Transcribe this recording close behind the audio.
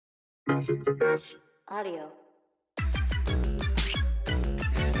Audio.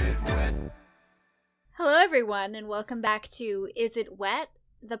 Hello, everyone, and welcome back to Is It Wet?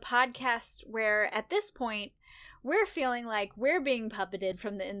 The podcast where, at this point, we're feeling like we're being puppeted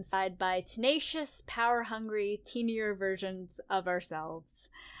from the inside by tenacious, power-hungry, teenier versions of ourselves.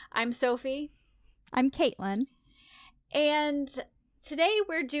 I'm Sophie. I'm Caitlin. And today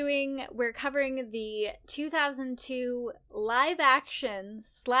we're covering the 2002 live-action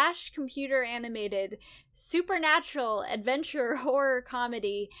 / computer-animated supernatural adventure horror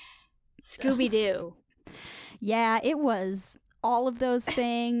comedy Scooby-Doo. Yeah, it was all of those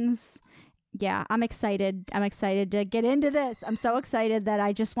things. Yeah, I'm excited. I'm excited to get into this. I'm so excited that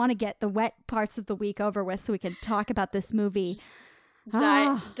I just want to get the wet parts of the week over with so we can talk about this movie.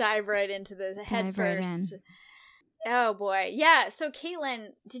 Dive right into the head first. Oh boy. Yeah, so Caitlin,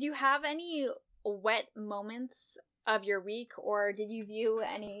 did you have any wet moments of your week, or did you view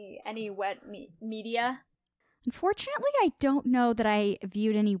any wet media? Unfortunately, I don't know that I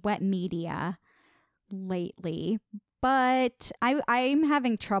viewed any wet media lately, but I'm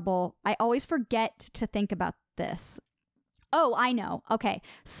having trouble. I always forget to think about this. Oh, I know. Okay.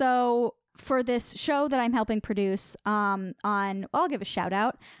 So for this show that I'm helping produce I'll give a shout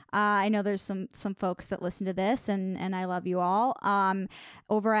out. I know there's some folks that listen to this and I love you all.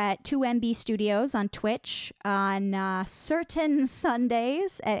 Over at 2MB Studios on Twitch on certain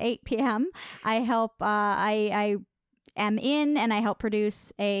Sundays at 8 p.m. I help I am in and I help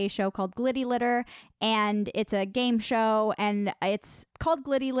produce a show called Glitty Litter, and it's a game show, and it's called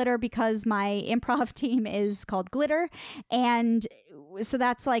Glitty Litter because my improv team is called Glitter, and so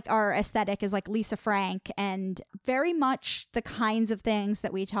that's like our aesthetic is like Lisa Frank and very much the kinds of things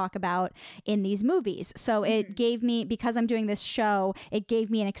that we talk about in these movies. So it gave me, because I'm doing this show, it gave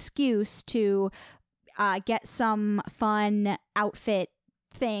me an excuse to get some fun outfit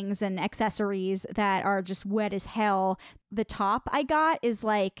things and accessories that are just wet as hell. The top I got is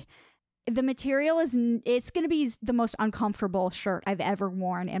like, the material it's going to be the most uncomfortable shirt I've ever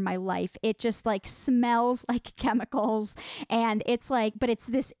worn in my life. It just like smells like chemicals, and it's like, but it's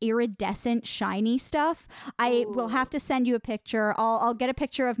this iridescent shiny stuff. I will have to send you a picture. I'll get a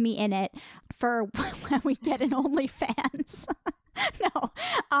picture of me in it for when we get an OnlyFans. No,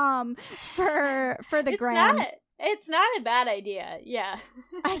 for the gram. It's not a bad idea. Yeah.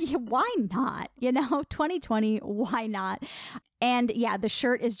 Why not? 2020, why not? And yeah, the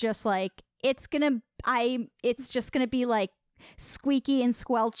shirt is just like, it's just going to be like squeaky and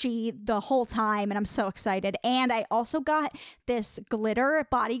squelchy the whole time. And I'm so excited. And I also got this glitter,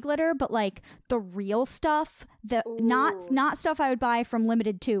 body glitter, but like the real stuff, not stuff I would buy from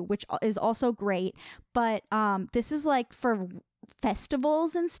Limited Too, which is also great. But this is like for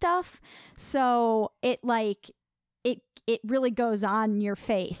festivals and stuff. So it really goes on your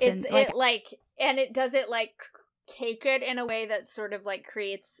face. And it does it like cake it in a way that sort of like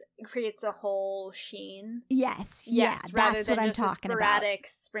creates a whole sheen. Yes, rather that's than what I'm just talking a about. sporadic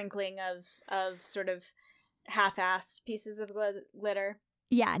sprinkling of sort of half-assed pieces of glitter.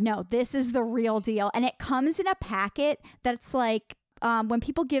 Yeah, no, this is the real deal, and it comes in a packet that's like when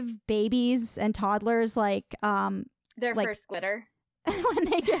people give babies and toddlers like their first glitter.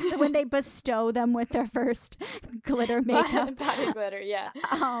 when they bestow them with their first glitter makeup. Body glitter, yeah.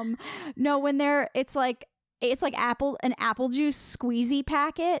 No, when it's like an apple juice squeezy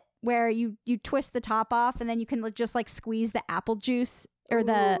packet where you twist the top off and then you can just like squeeze the apple juice or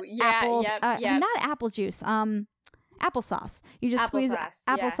not apple juice, applesauce. You just squeeze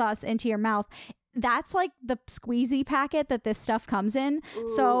applesauce into your mouth. That's like the squeezy packet that this stuff comes in. Ooh.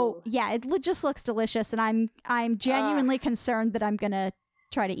 So yeah, it just looks delicious, and I'm genuinely concerned that I'm gonna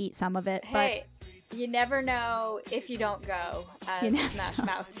try to eat some of it. Hey, you never know if you don't go, as Smash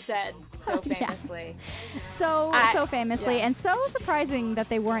Mouth said so famously. Yeah. So famously, and so surprising that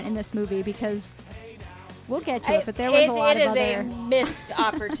they weren't in this movie, because we'll get to it, but there was a lot of other... It is a missed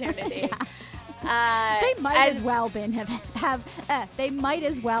opportunity. Yeah. They might as well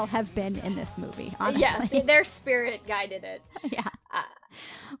have been in this movie, honestly. Yes, their spirit guided it. Yeah.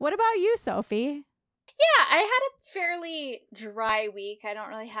 What about you, Sophie? Yeah, I had a fairly dry week. I don't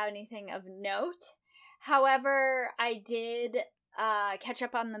really have anything of note. However, I did catch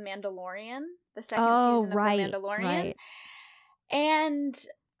up on The Mandalorian, the second season of The Mandalorian. Right. And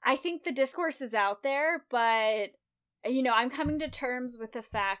I think the discourse is out there, but, I'm coming to terms with the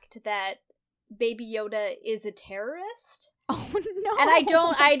fact that Baby Yoda is a terrorist. Oh no! And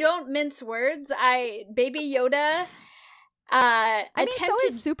I don't mince words. Baby Yoda. So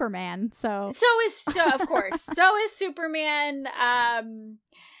is Superman. So of course. So is Superman.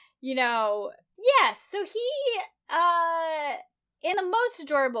 Yes. So in the most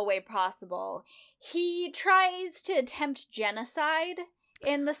adorable way possible, he tries to attempt genocide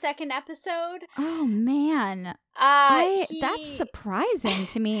in the second episode. Oh, man. That's surprising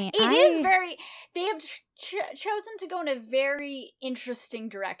to me. It is very... They have chosen to go in a very interesting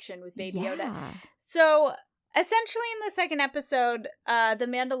direction with Baby Yoda. So, essentially in the second episode, the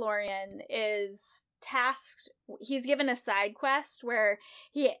Mandalorian is tasked... He's given a side quest where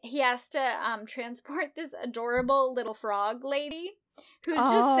he has to transport this adorable little frog lady who's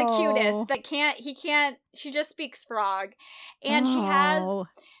just the cutest. She just speaks frog. And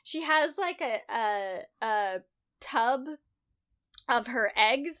she has like a tub of her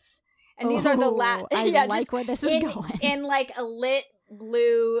eggs. And these are the last... where this is going. In like a lit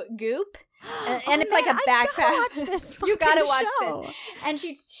blue goop. And it's like a backpack. You gotta watch this. And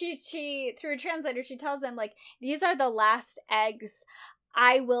she through a translator, she tells them, like, these are the last eggs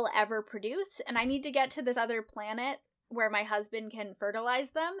I will ever produce. And I need to get to this other planet where my husband can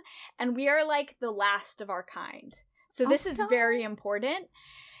fertilize them, and we are like the last of our kind. So this is very important.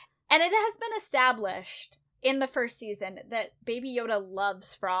 And it has been established in the first season that Baby Yoda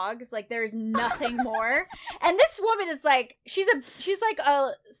loves frogs. Like, there's nothing more. And this woman is like, she's like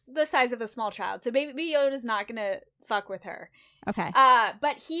the size of a small child. So Baby Yoda's not gonna fuck with her. Okay.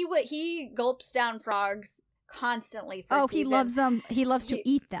 But he gulps down frogs constantly for he loves them. He loves to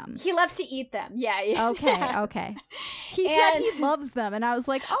eat them. He loves to eat them. Yeah. Okay. He said he loves them, and I was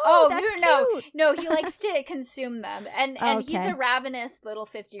like, that's cute. No, he likes to consume them, and he's a ravenous little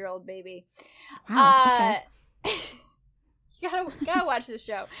 50-year-old baby. Wow. You gotta watch this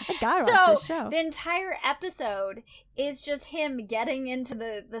show. I gotta watch this show. The entire episode is just him getting into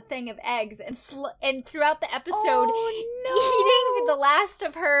the thing of eggs, and throughout the episode, eating the last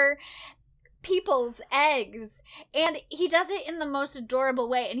of her people's eggs, and he does it in the most adorable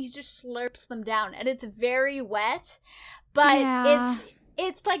way, and he just slurps them down, and it's very wet, but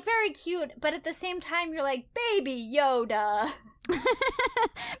it's like very cute, but at the same time you're like, Baby Yoda.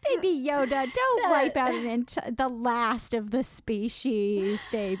 Baby Yoda, don't wipe out the last of the species,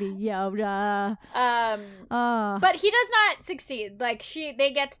 Baby Yoda. But he does not succeed. Like,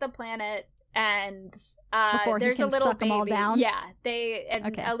 they get to the planet, and before there's he can a little suck baby. Them all down? Yeah,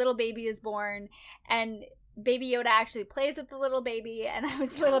 a little baby is born, and Baby Yoda actually plays with the little baby, and I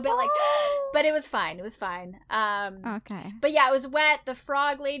was a little bit like, but it was fine. It was fine. Okay. But yeah, it was wet. The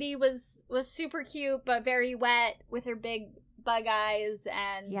frog lady was super cute, but very wet with her big bug eyes,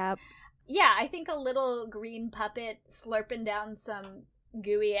 and yeah, I think a little green puppet slurping down some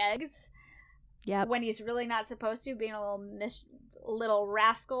gooey eggs. Yep. When he's really not supposed to, being a little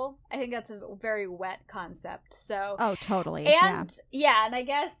rascal. I think that's a very wet concept. So totally. And and I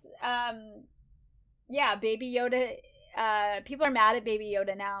guess Baby Yoda, people are mad at Baby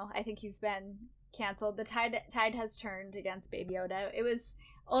Yoda now. I think he's been canceled. The tide has turned against Baby Yoda. It was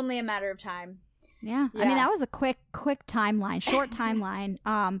only a matter of time. Yeah. I mean, that was a quick timeline, short timeline.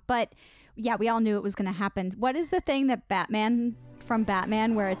 But yeah, we all knew it was going to happen. What is the thing that Batman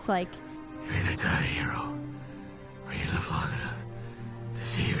where it's like, you either die a hero or you live long enough to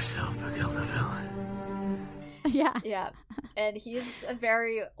see yourself become the villain. Yeah. And he's a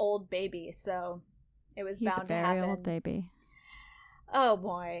very old baby, so it was bound to happen. He's a very old baby. Oh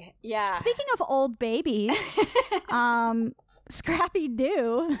boy. Yeah. Speaking of old babies, Scrappy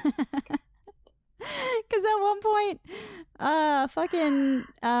Doo. Because at one point,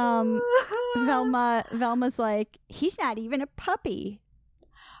 Velma's like, he's not even a puppy.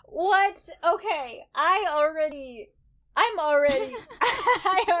 What? Okay, I'm already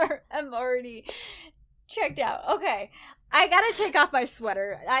checked out. Okay, I gotta take off my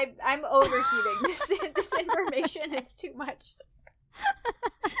sweater. I'm overheating. This information is too much.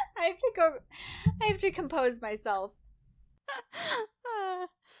 I have to compose myself.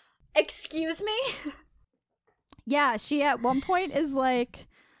 Excuse me? Yeah, she at one point is like,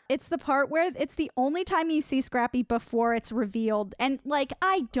 it's the part where it's the only time you see Scrappy before it's revealed. And like,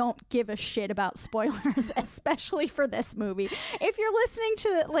 I don't give a shit about spoilers, especially for this movie. If you're listening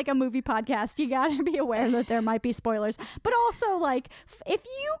to like a movie podcast, you gotta be aware that there might be spoilers. But also, like, if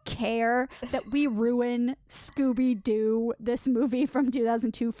you care that we ruin Scooby-Doo, this movie from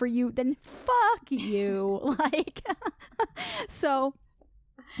 2002 for you, then fuck you. Like, so...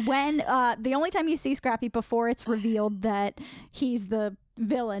 When the only time you see Scrappy before it's revealed that he's the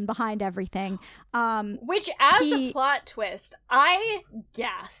villain behind everything, which as a plot twist, I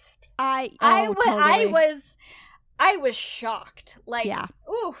gasped. I was shocked. Like,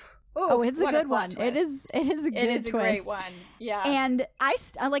 oof. Oh, it's a good one. It is a good twist. It is a great one. Yeah. And I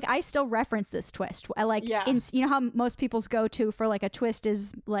still reference this twist. You know how most people's go-to for like a twist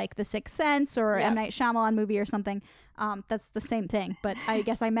is like The Sixth Sense or M. Night Shyamalan movie or something. That's the same thing, but I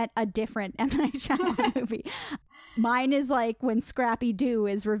guess I meant a different M. Night Shyamalan movie. Mine is like when Scrappy Doo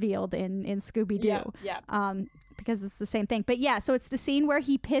is revealed in Scooby-Doo. Yeah. Because it's the same thing. But yeah, so it's the scene where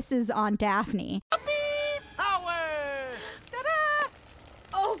he pisses on Daphne.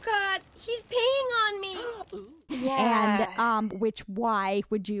 Oh God, he's peeing on me. Yeah. And why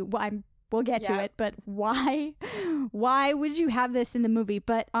would you? We'll get to it, but why would you have this in the movie?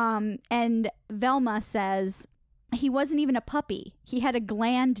 But and Velma says he wasn't even a puppy. He had a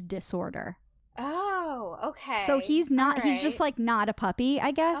gland disorder. Oh, okay. So he's not. Right. He's just like not a puppy,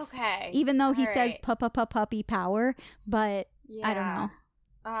 I guess. Okay. Even though he All says right. puppy power, but I don't know.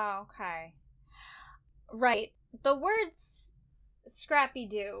 Oh, okay. Right. The words Scrappy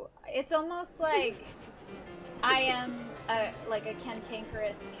Doo. It's almost like I am a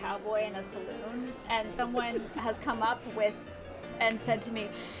cantankerous cowboy in a saloon, and someone has come up with and said to me,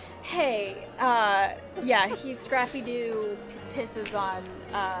 "Hey, he's Scrappy Doo pisses on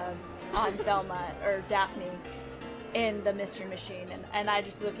Velma or Daphne in the Mystery Machine," and I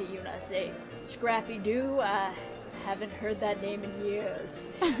just look at you and I say, "Scrappy Doo, I haven't heard that name in years,"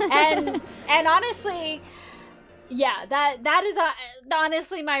 and honestly. Yeah, that is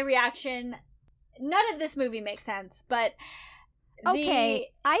honestly my reaction. None of this movie makes sense, but I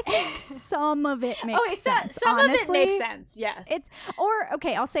think some of it makes sense. Some honestly, of it makes sense. Yes.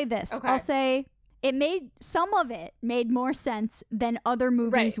 I'll say this. Okay. I'll say some of it made more sense than other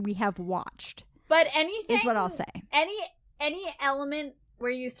movies we have watched. But anything is what I'll say. Any element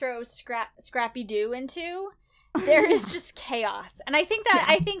where you throw Scrappy Doo into, there is just chaos, and I think that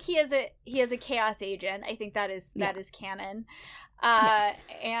I think he is a chaos agent. I think that is canon.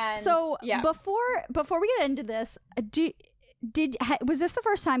 And so before we get into this, was this the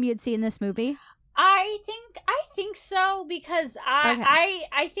first time you had seen this movie? I think so, because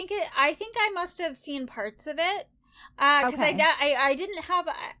I think I must have seen parts of it because I didn't have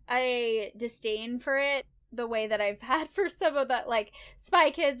a disdain for it the way that I've had for some of that, like Spy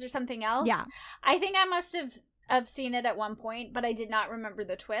Kids or something else. Yeah, I think I must have seen it at one point, but I did not remember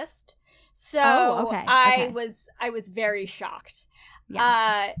the twist. So I was very shocked.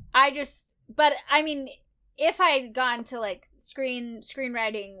 Yeah. But I mean, if I'd gone to like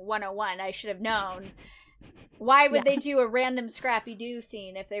screenwriting 101, I should have known. Why would they do a random Scrappy Doo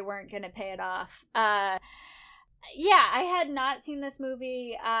scene if they weren't going to pay it off? I had not seen this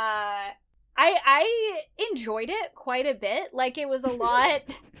movie. I enjoyed it quite a bit. Like, it was a lot.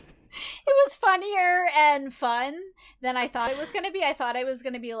 It was funnier and fun than I thought it was going to be. I thought I was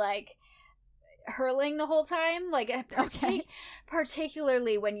going to be like hurling the whole time. Like,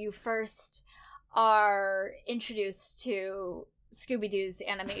 particularly when you first are introduced to Scooby-Doo's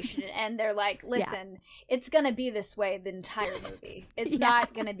animation and they're like, listen, it's going to be this way the entire movie. It's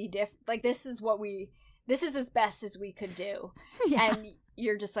not going to be different. Like, this is as best as we could do. Yeah. And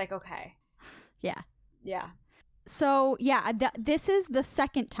you're just like, okay. Yeah. Yeah. So, this is the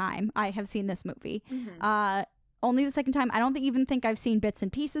second time I have seen this movie. Mm-hmm. Only the second time. I don't even think I've seen bits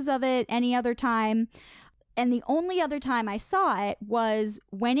and pieces of it any other time. And the only other time I saw it was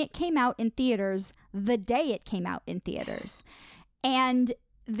when it came out in theaters, the day it came out in theaters. And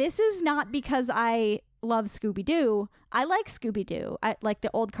this is not because I love Scooby-Doo. I like Scooby-Doo. I like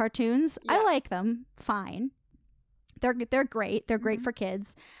the old cartoons. Yeah. I like them fine. They're great. They're great for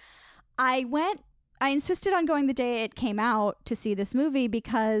kids. I insisted on going the day it came out to see this movie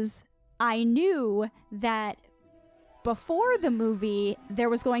because I knew that before the movie, there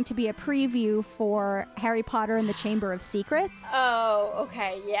was going to be a preview for Harry Potter and the Chamber of Secrets. Oh,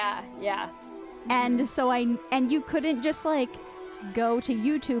 okay. Yeah. And so you couldn't just like go to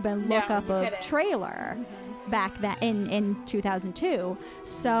YouTube and look up a trailer back then in 2002.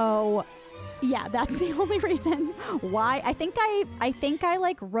 So yeah, that's the only reason why. I think I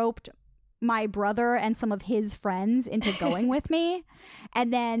like roped my brother and some of his friends into going with me,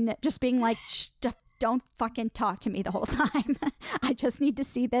 and then just being like, don't fucking talk to me the whole time. I just need to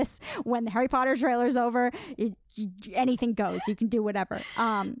see this. When the Harry Potter trailer's over, anything goes. You can do whatever.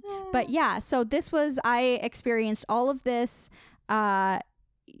 But yeah, so I experienced all of this as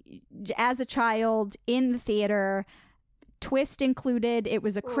a child in the theater, twist included. It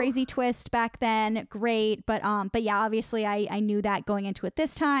was a crazy twist back then. Great. But yeah, obviously I knew that going into it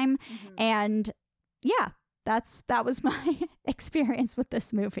this time. Mm-hmm. And yeah, that was my experience with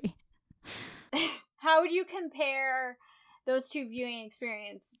this movie. How would you compare those two viewing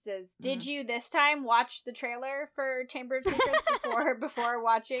experiences. Did you this time watch the trailer for Chamber of Secrets before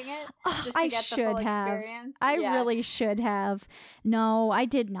watching it? Just to get the full experience? I really should have. No, I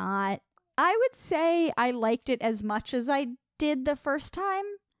did not. I would say I liked it as much as I did the first time,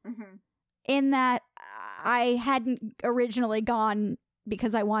 in that I hadn't originally gone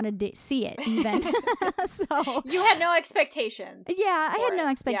because I wanted to see it, even. So you had no expectations. Yeah, I had no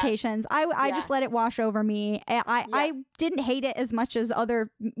expectations. I just let it wash over me. I didn't hate it as much as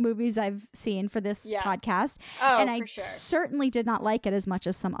other movies I've seen for this podcast. Oh, and I for sure. certainly did not like it as much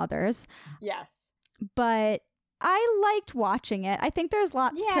as some others. Yes. But I liked watching it. I think there's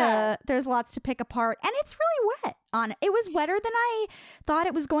lots to pick apart, and it's really wet. It was wetter than I thought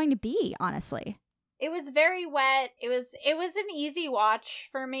it was going to be, honestly. It was very wet. It was an easy watch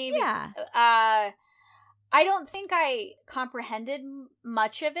for me. Yeah. I don't think I comprehended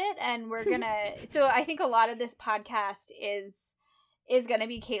much of it, and we're gonna. So I think a lot of this podcast is gonna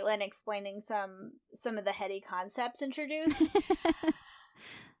be Caitlin explaining some of the heady concepts introduced,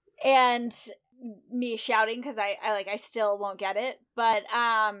 and me shouting because I still won't get it. But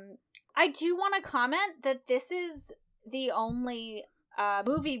I do want to comment that this is the only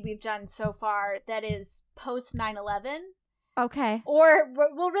movie we've done so far that is post 9/11. Okay. Or,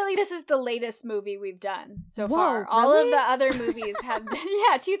 well, really, this is the latest movie we've done so far. Really? All of the other movies have been,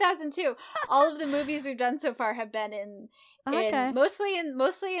 2002. All of the movies we've done so far have been in mostly in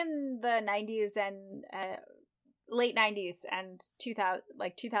the 90s and late 90s and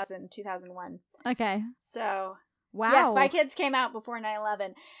 2000, 2001. Okay. So, wow. Yeah, Spy Kids came out before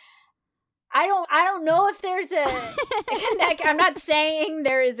 9/11. I don't know if there's a connect. I'm not saying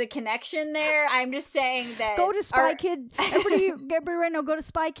there is a connection there. I'm just saying that go to Spy Kids. Everybody right now, go to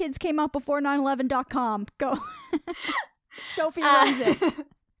Spy Kids came out before 9/11.com. Go. Sophie runs it.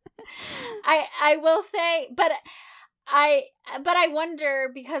 I will say, but I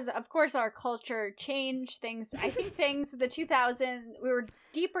wonder, because of course our culture changed things. I think the 2000s, we were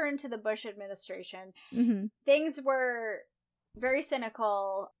deeper into the Bush administration. Mm-hmm. Things were very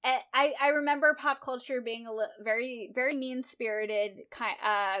cynical. I remember pop culture being very, very mean-spirited,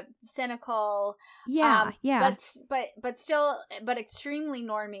 cynical. But still extremely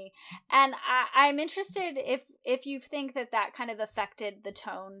normy. And I'm interested if you think that kind of affected the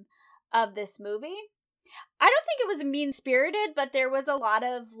tone of this movie. I don't think it was mean-spirited, but there was a lot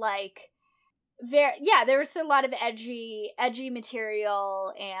of there was a lot of edgy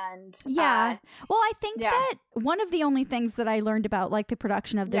material, and well, I think that one of the only things that I learned about the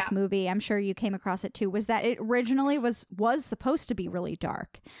production of this movie, I'm sure you came across it too, was that it originally was supposed to be really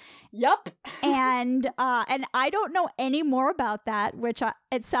dark. Yep. And I don't know any more about that, which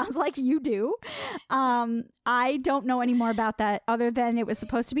it sounds like you do. I don't know any more about that other than it was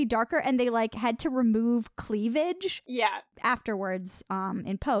supposed to be darker, and they had to remove cleavage afterwards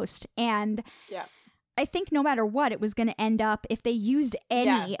in post. And I think no matter what, it was going to end up, if they used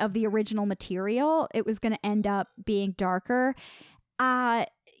any of the original material, it was going to end up being darker. I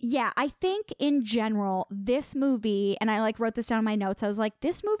think in general, this movie, and I wrote this down in my notes, I was like,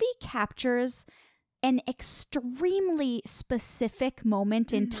 this movie captures an extremely specific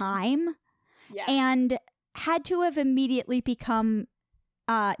moment in time and had to have immediately become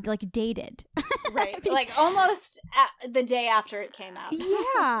dated. Right. Almost the day after it came out.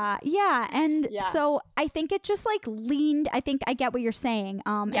 And so I think it just leaned, I think I get what you're saying.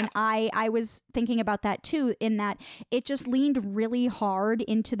 And I was thinking about that too, in that it just leaned really hard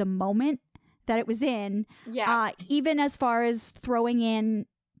into the moment that it was in. Yeah. Even as far as throwing in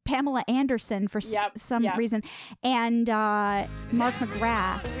Pamela Anderson for some reason, and Mark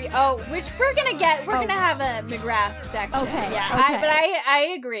McGrath. Which we're gonna have a McGrath section. Okay, yeah. But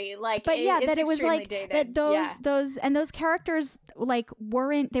I agree. That it was dated. that those characters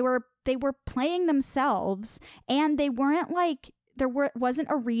weren't, they were playing themselves, and they weren't wasn't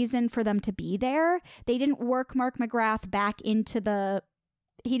a reason for them to be there. They didn't work Mark McGrath back into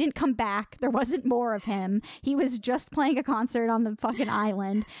he didn't come back. There wasn't more of him. He was just playing a concert on the fucking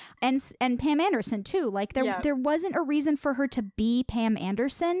island. And Pam Anderson too. There wasn't a reason for her to be Pam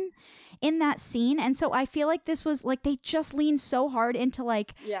Anderson in that scene. And so I feel like this was they just leaned so hard into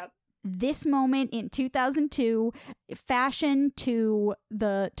this moment in 2002, fashion to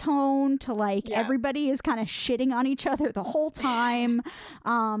the tone to everybody is kind of shitting on each other the whole time.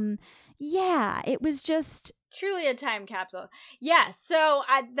 It was just truly a time capsule. Yeah, so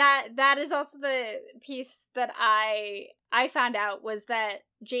that is also the piece that I found out, was that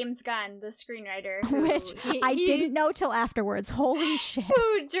James Gunn, the screenwriter, which I didn't know till afterwards. Holy shit!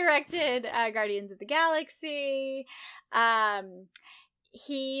 Who directed Guardians of the Galaxy?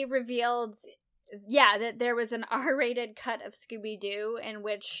 He revealed that there was an R-rated cut of Scooby-Doo in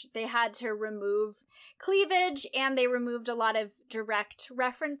which they had to remove cleavage, and they removed a lot of direct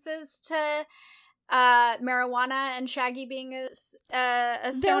references to marijuana and Shaggy being a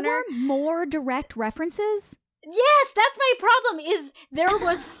stoner. There were more direct references? Yes, that's my problem, is there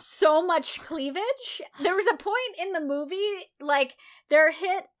was so much cleavage. There was a point in the movie, like, there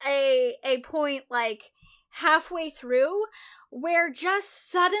hit a point, like, halfway through, where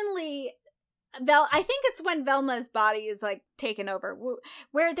just suddenly, I think it's when Velma's body is, like, taken over,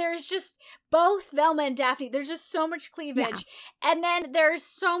 where there's just both Velma and Daphne, there's just so much cleavage, and then there's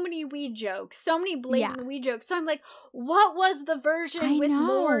so many weed jokes, so many blatant weed jokes, so I'm like, what was the version with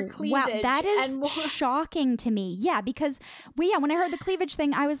more cleavage? Wow, that is shocking to me. Yeah, because, when I heard the cleavage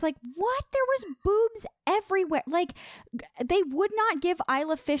thing, I was like, what? There was boobs everywhere. Like, they would not give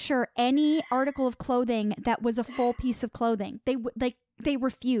Isla Fisher any article of clothing that was a full piece of clothing. They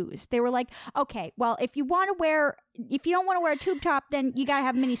refused. They were like, okay, well, if you don't want to wear a tube top, then you gotta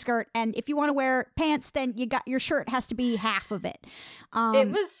have a mini skirt, and if you want to wear pants, then your shirt has to be half of it.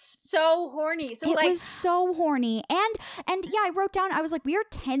 It was so horny. So it was so horny, and I wrote down, I was like, we are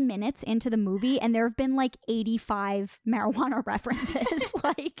 10 minutes into the movie, and there have been like 85 marijuana references.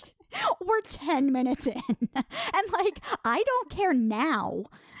 Like, we're 10 minutes in, and like, I don't care now,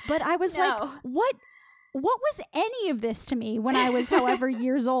 but I was like, what was any of this to me when I was however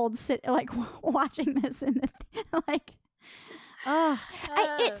years old, watching this in the like,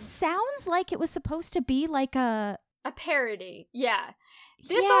 it sounds like it was supposed to be like a parody. Yeah.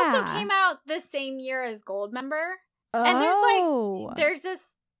 This also came out the same year as Goldmember. And there's a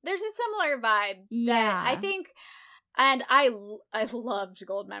similar vibe. Yeah. I think, and I loved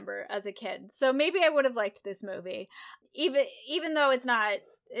Goldmember as a kid. So maybe I would have liked this movie. Even though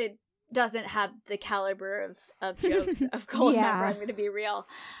it doesn't have the caliber of jokes of Goldmember, I'm going to be real.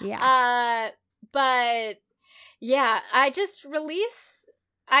 Yeah. But yeah, I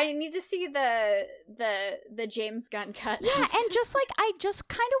need to see the James Gunn cut. Yeah, and I just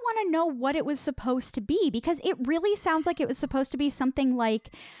kind of want to know what it was supposed to be, because it really sounds like it was supposed to be something like,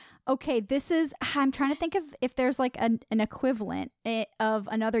 okay, I'm trying to think of if there's like an equivalent of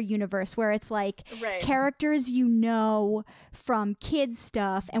another universe where it's like characters from kids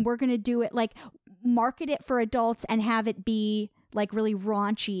stuff, and we're going to do it, like, market it for adults and have it be like really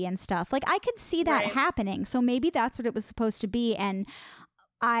raunchy and stuff. Like, I could see that happening. So maybe that's what it was supposed to be, and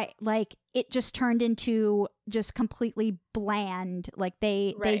it just turned into just completely bland. Like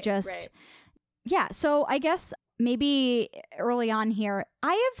they just so I guess maybe early on here,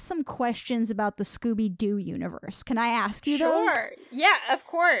 I have some questions about the Scooby-Doo universe. Can I ask you those? Sure. Yeah, of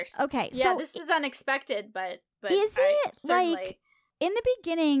course. Okay. Yeah, so this is unexpected, but is it like in the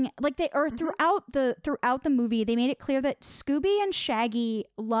beginning, like throughout the movie, they made it clear that Scooby and Shaggy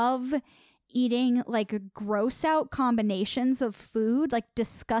love eating like gross out combinations of food, like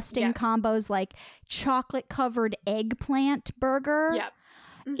disgusting combos, like chocolate covered eggplant burger. Yeah.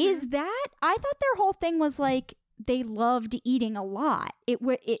 Mm-hmm. Is that? I thought their whole thing was like they loved eating a lot.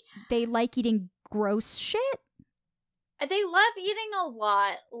 They like eating gross shit. They love eating a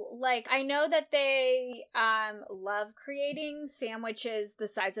lot. Like, I know that they love creating sandwiches the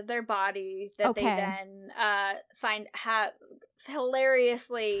size of their body that they then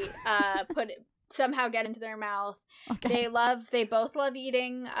hilariously somehow get into their mouth. Okay. They both love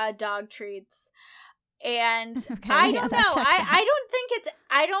eating dog treats. And I don't know.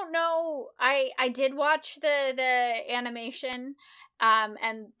 I don't know. I did watch the animation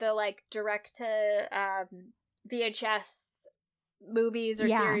and the like direct to VHS movies or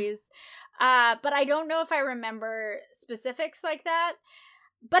series. But I don't know if I remember specifics like that.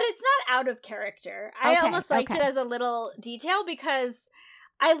 But it's not out of character. I almost liked it as a little detail because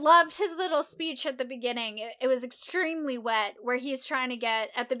I loved his little speech at the beginning. It was extremely wet, where he's trying to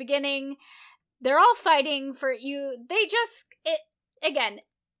get, at the beginning, they're all fighting for you. Again,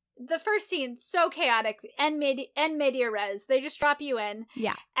 the first scene, so chaotic, and media res. They just drop you in.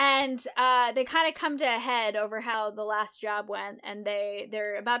 Yeah. And they kind of come to a head over how the last job went, and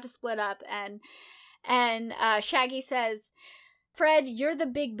they're about to split up, and Shaggy says, Fred, you're the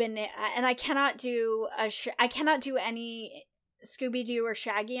big banana, and I cannot do any Scooby-Doo or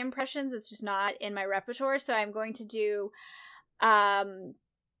Shaggy impressions. It's just not in my repertoire, so I'm going to do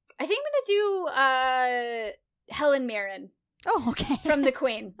I think I'm gonna do Helen Mirren. Oh, okay. From The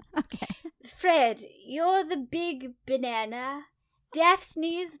Queen. Okay. Fred, you're the big banana.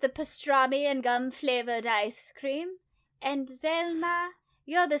 Daphne's the pastrami and gum-flavored ice cream. And Velma,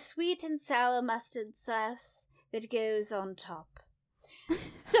 you're the sweet and sour mustard sauce that goes on top.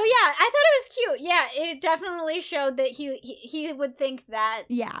 So I thought it was cute. Yeah, it definitely showed that he would think that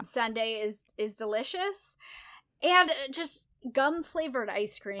sundae is delicious. And just gum flavored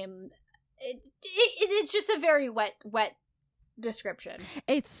ice cream. It's just a very wet description.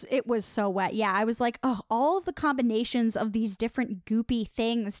 It was so wet. Yeah, I was like, oh, all of the combinations of these different goopy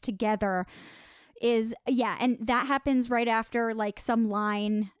things together is, and that happens right after like some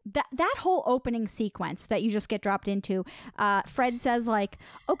line, that whole opening sequence that you just get dropped into. Fred says like,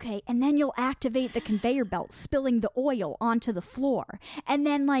 okay, and then you'll activate the conveyor belt, spilling the oil onto the floor, and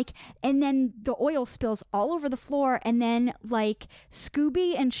then the oil spills all over the floor, and then like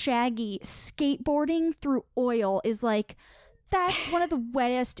Scooby and Shaggy skateboarding through oil is like, that's one of the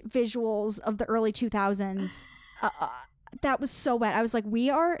wettest visuals of the early 2000s. That was so wet. I was like, we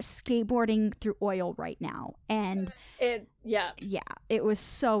are skateboarding through oil right now. And it was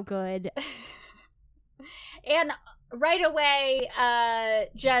so good. And right away,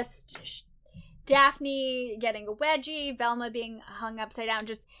 just Daphne getting a wedgie, Velma being hung upside down,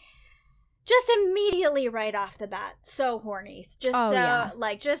 just immediately right off the bat, so horny. Just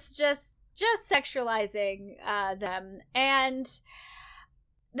sexualizing them. And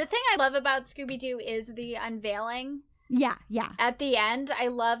the thing I love about Scooby-Doo is the unveiling. Yeah. At the end, I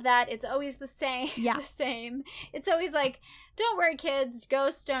love that. It's always the same. Yeah. The same. It's always like, don't worry, kids,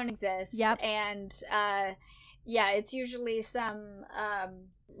 ghosts don't exist. Yep. And, it's usually some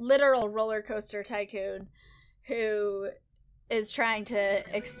literal roller coaster tycoon who is trying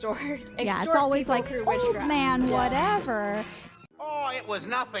to extort it's always like, through old witchcraft. Man, whatever. Oh, it was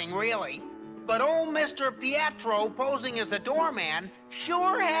nothing, really. But old Mr. Pietro posing as a doorman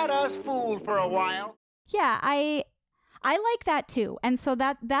sure had us fooled for a while. Yeah, I like that too. And so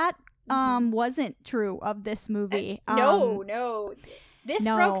that wasn't true of this movie. No. This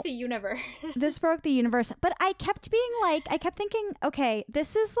broke the universe. This broke the universe. But I kept thinking, okay,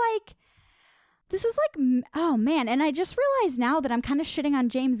 this is like, oh man. And I just realized now that I'm kind of shitting on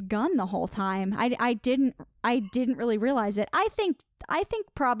James Gunn the whole time. I didn't really realize it. I think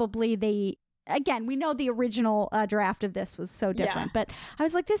probably again, we know the original draft of this was so different, but I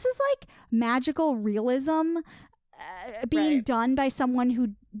was like, this is like magical realism being done by someone who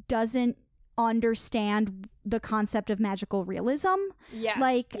doesn't understand the concept of magical realism. Yes.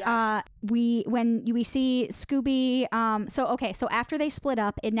 When we see Scooby, so after they split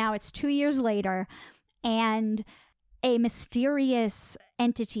up, and now it's 2 years later, and a mysterious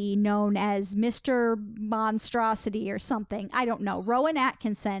entity known as Mr. Monstrosity or something, I don't know, Rowan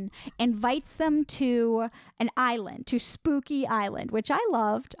Atkinson, invites them to an island, to Spooky Island, which I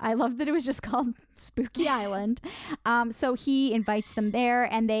loved. I loved that it was just called Spooky Island. So he invites them there,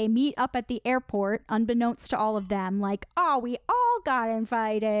 and they meet up at the airport, unbeknownst to all of them, like, oh, we all got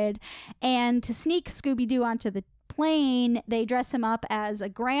invited. And to sneak Scooby-Doo onto the plane, they dress him up as a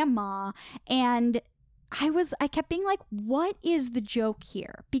grandma, and I kept being like, what is the joke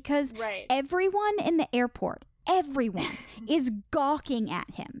here? Because everyone in the airport, everyone is gawking at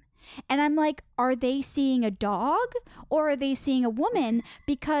him. And I'm like, are they seeing a dog or are they seeing a woman?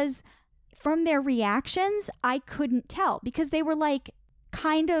 Because from their reactions, I couldn't tell, because they were like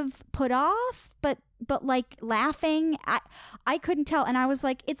kind of put off, but like laughing. I couldn't tell. And I was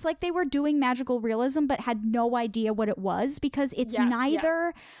like, it's like they were doing magical realism but had no idea what it was, because it's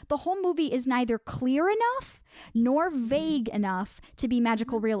the whole movie is neither clear enough nor vague enough to be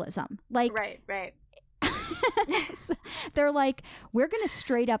magical realism. Like, right. So they're like, we're going to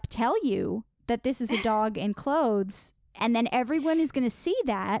straight up tell you that this is a dog in clothes, and then everyone is going to see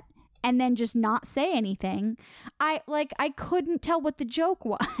that and then just not say anything. I couldn't tell what the joke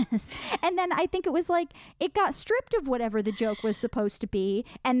was. And then I think it was like, it got stripped of whatever the joke was supposed to be.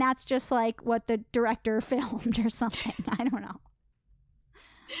 And that's just like what the director filmed or something. I don't know.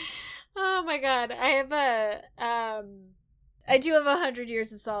 Oh my God. I do have a 100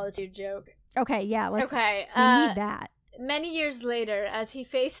 Years of Solitude joke. Okay. Yeah. We need that. Many years later, as he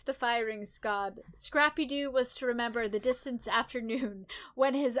faced the firing squad, Scrappy-Doo was to remember the distant afternoon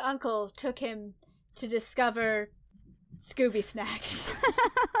when his uncle took him to discover Scooby Snacks.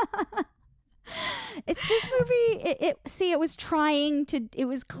 This movie, it was trying to, it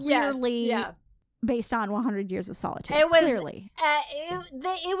was clearly based on 100 Years of Solitude. It was, clearly.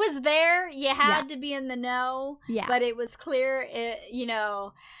 It was there. You had to be in the know. Yeah. But it was clear,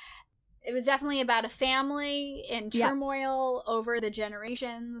 it was definitely about a family in turmoil over the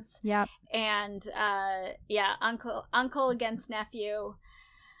generations. Yep. And uncle against nephew.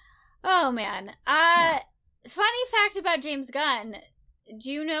 Oh man. Funny fact about James Gunn.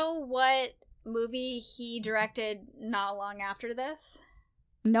 Do you know what movie he directed not long after this?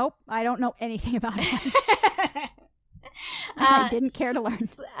 Nope, I don't know anything about it. I didn't care to learn.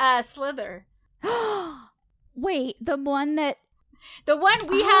 Slither. Wait, the one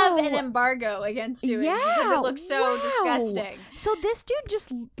we have an embargo against doing because it looks so disgusting. So this dude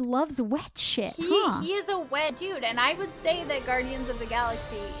just loves wet shit. He is a wet dude, and I would say that Guardians of the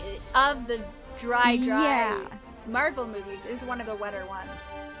Galaxy, of the dry Marvel movies, is one of the wetter ones.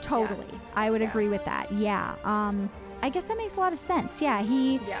 Totally. Yeah. I would agree with that. Yeah. I guess that makes a lot of sense. Yeah,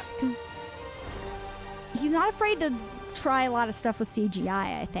 because he's not afraid to try a lot of stuff with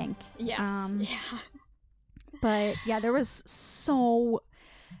CGI, I think. Yes. But yeah, there was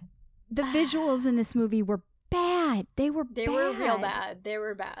the visuals in this movie were bad. They were real bad. They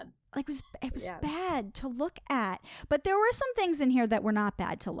were bad. Like it was bad to look at. But there were some things in here that were not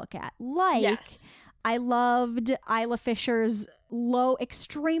bad to look at. Like I loved Isla Fisher's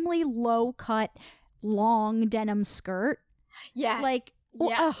extremely low cut, long denim skirt. Yes. Like,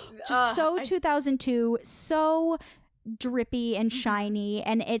 just so 2002, so drippy and shiny,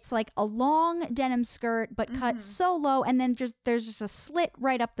 and it's like a long denim skirt but cut so low, and then there's just a slit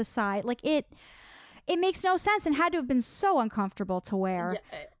right up the side. Like it makes no sense and had to have been so uncomfortable to wear.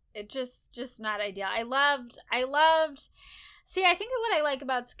 It just not ideal. I loved See, I think what I like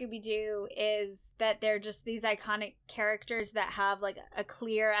about Scooby-Doo is that they're just these iconic characters that have like a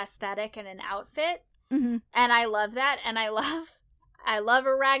clear aesthetic and an outfit. And I love that, and I love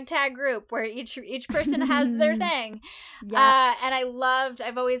a ragtag group where each person has their thing. And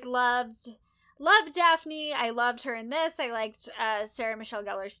I've always loved Daphne. I loved her in this. I liked Sarah Michelle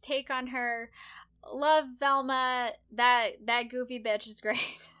Gellar's take on her. Love Velma. That goofy bitch is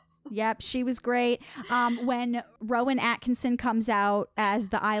great. Yep, she was great. When Rowan Atkinson comes out as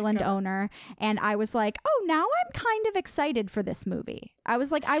the island owner, and I was like, oh, now I'm kind of excited for this movie. I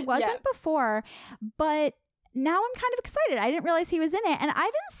was like, I wasn't before, but now I'm kind of excited. I didn't realize he was in it, and I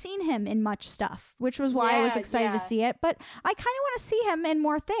haven't seen him in much stuff, which was why I was excited to see it. But I kind of want to see him in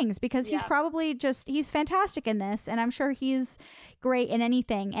more things because he's probably he's fantastic in this, and I'm sure he's great in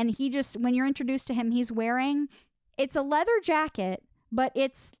anything. And when you're introduced to him, he's wearing, it's a leather jacket, but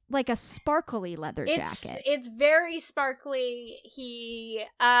it's like a sparkly leather jacket. It's very sparkly. He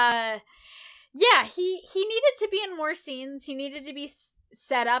needed to be in more scenes. He needed to be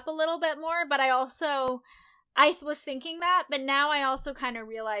set up a little bit more, but I was thinking that, but now I also kind of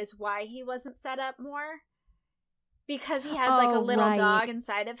realize why he wasn't set up more. Because he had like a little dog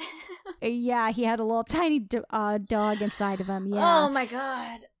inside of him. Yeah, he had a little tiny dog inside of him. Yeah. Oh my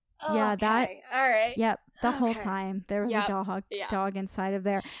God. Oh, yeah, that. All right. Yep. The whole time there was a dog inside of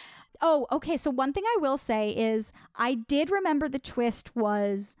there. Oh, okay. So one thing I will say is I did remember the twist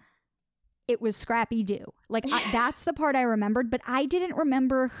was it was Scrappy-Doo. Like that's the part I remembered, but I didn't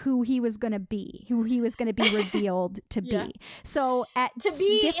remember who he was going to be revealed to be. So to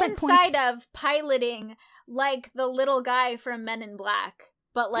be different inside points of piloting like the little guy from Men in Black,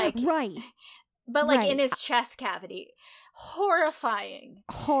 but like in his chest cavity. Horrifying.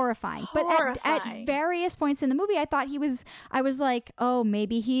 But at various points in the movie, I was like, oh,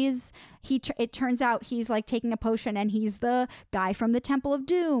 maybe it turns out he's like taking a potion and he's the guy from the Temple of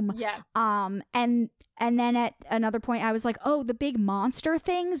Doom. Yeah. And then at another point I was like, oh, the big monster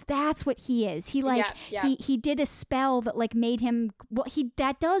things, that's what he is. He he did a spell that like made him,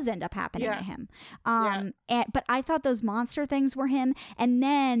 that does end up happening to him. But I thought those monster things were him. And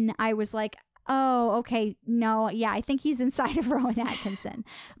then I was like, oh, okay. No, yeah, I think he's inside of Rowan Atkinson.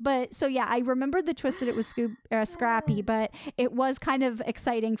 But so, yeah, I remembered the twist that it was Scrappy, but it was kind of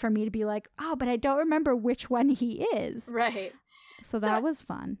exciting for me to be like, oh, but I don't remember which one he is. Right. So that was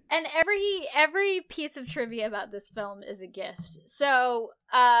fun. And every piece of trivia about this film is a gift. So,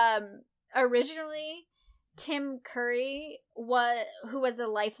 originally, Tim Curry, who was a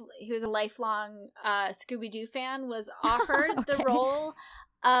lifelong Scooby-Doo fan, was offered the role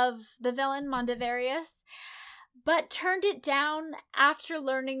of the villain Mondavarius, but turned it down after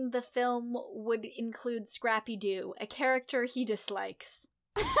learning the film would include Scrappy-Doo, a character he dislikes.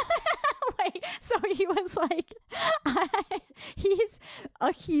 Wait, so he was like, he's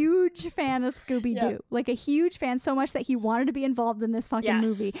a huge fan of Scooby-Doo, like a huge fan, so much that he wanted to be involved in this fucking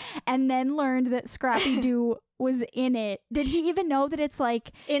movie, and then learned that Scrappy-Doo was in it. Did he even know that it's like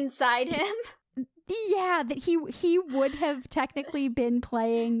inside him? Yeah, that he would have technically been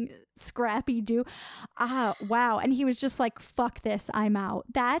playing Scrappy-Doo. Wow. And he was just like, fuck this, I'm out.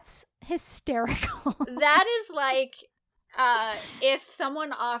 That's hysterical. That is like if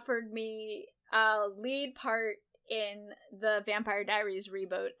someone offered me a lead part in the Vampire Diaries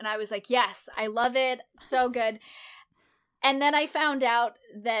reboot, and I was like, yes, I love it, so good. And then I found out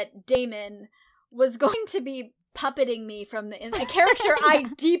that Damon was going to be puppeting me from the inside. A character I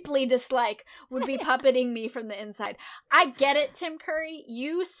deeply dislike would be puppeting me from the inside. I get it, Tim Curry.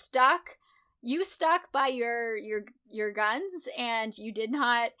 You stuck by your guns, and you did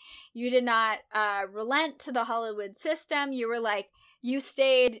not relent to the Hollywood system. You were like, you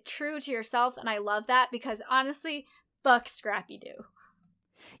stayed true to yourself, and I love that, because honestly, fuck Scrappy-Doo.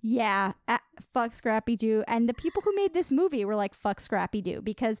 Yeah, fuck Scrappy-Doo. And the people who made this movie were like, fuck Scrappy-Doo,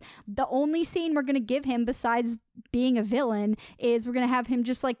 because the only scene we're going to give him besides being a villain is we're going to have him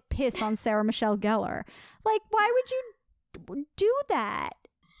just like piss on Sarah Michelle Gellar. Like, why would you do that?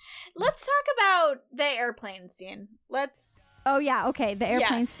 Let's talk about the airplane scene. Oh yeah, okay, the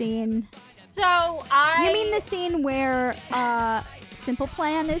airplane scene. So You mean the scene where Simple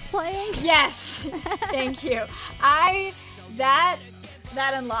Plan is playing? Yes. Thank you.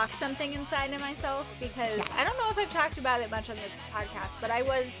 That unlocked something inside of myself, because I don't know if I've talked about it much on this podcast, but I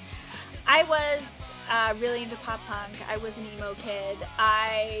was really into pop punk. I was an emo kid.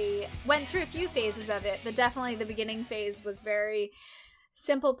 I went through a few phases of it, but definitely the beginning phase was very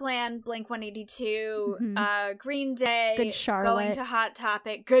Simple Plan, Blink-182, Green Day, Good Charlotte, going to Hot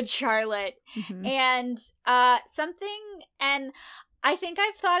Topic, Good Charlotte, and I think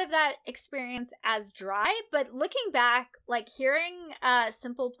I've thought of that experience as dry, but looking back, like hearing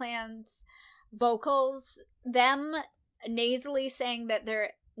Simple Plan's vocals, them nasally saying that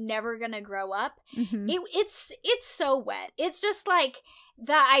they're never gonna grow up, it's so wet. It's just like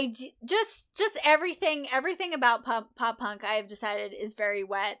the idea, just everything about pop punk I have decided is very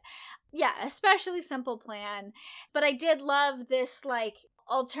wet. Yeah, especially Simple Plan. But I did love this like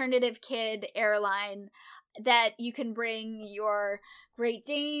alternative kid airline that you can bring your Great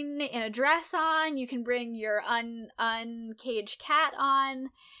Dane in a dress on, you can bring your uncaged cat on.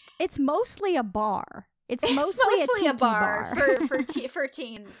 It's mostly a bar. It's mostly a bar. for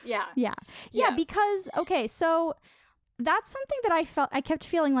teens. Yeah, because okay, so that's something that I kept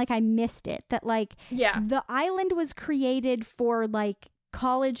feeling like I missed it, that like the island was created for like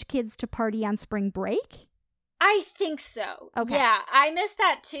college kids to party on spring break. I think so. Okay. Yeah, I missed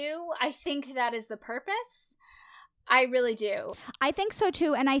that too. I think that is the purpose. I really do. I think so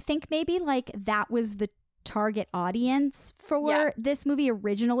too, and I think maybe like that was the target audience for this movie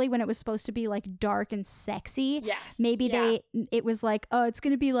originally, when it was supposed to be like dark and sexy. Yes. Maybe it was like, oh, it's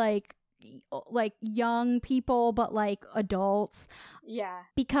going to be like young people but like adults. Yeah.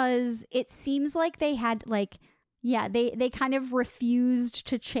 Because it seems like they had like they kind of refused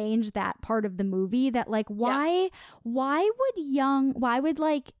to change that part of the movie, that like why would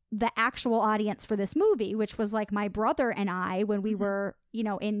like the actual audience for this movie, which was like my brother and I when we were,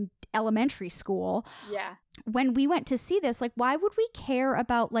 in elementary school. Yeah. When we went to see this, like why would we care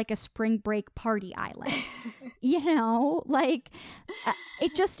about like a spring break party island? Like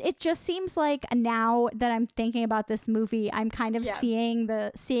it just seems like now that I'm thinking about this movie, I'm kind of seeing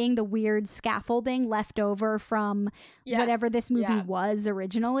the weird scaffolding left over from whatever this movie was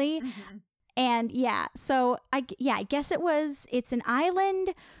originally. And so I guess it's an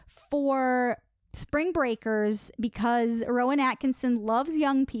island for spring breakers, because Rowan Atkinson loves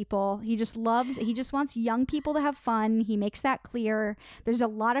young people. He just wants young people to have fun. He makes that clear. There's a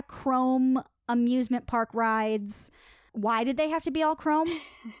lot of chrome amusement park rides. Why did they have to be all chrome?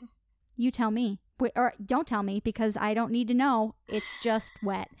 You tell me. Or don't tell me, because I don't need to know. It's just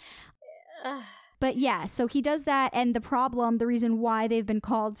wet. But yeah, so he does that, and the reason why they've been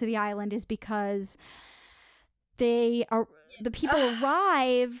called to the island is because the people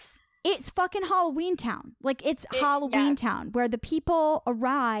arrive. It's fucking Halloween Town. Like, it's Halloween Town, where the people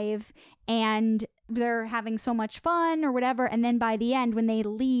arrive and they're having so much fun or whatever, and then by the end, when they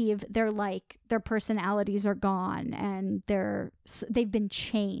leave, they're like, their personalities are gone and they've been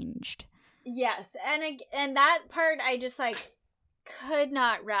changed. Yes, and that part I just like could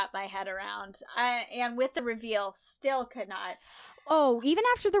not wrap my head around. And with the reveal, still could not. Oh, even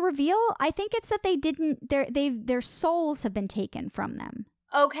after the reveal, I think it's that their souls have been taken from them.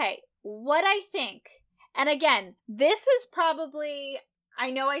 Okay, what I think, and again, this is probably,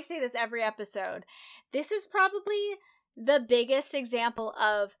 I know I say this every episode, this is probably the biggest example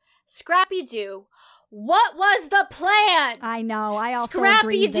of Scrappy-Doo. What was the plan? I know, I also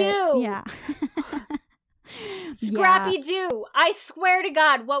agree that, Scrappy-Doo! Scrappy-Doo! I swear to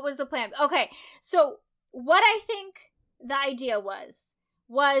God, what was the plan? Okay, so what I think the idea was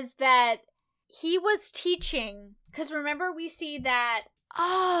that he was teaching, because remember we see that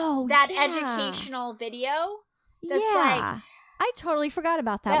educational video that's like, I totally forgot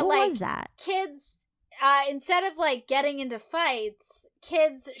about that. What was that? Kids, instead of like getting into fights,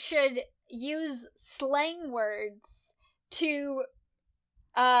 kids should use slang words to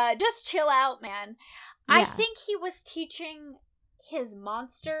just chill out, man. I think he was teaching his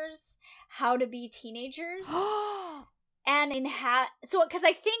monsters how to be teenagers. And because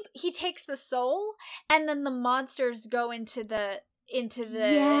I think he takes the soul, and then the monsters go into the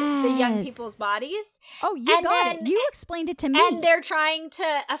young people's bodies. Oh, you got it. You explained it to me. And they're trying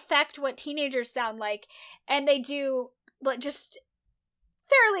to affect what teenagers sound like, and they do just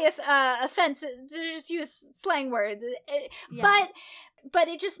fairly offensive. They just use slang words, but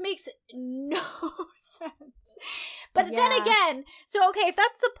it just makes no sense. But then again, so okay, if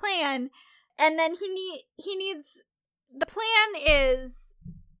that's the plan, and then he needs. The plan is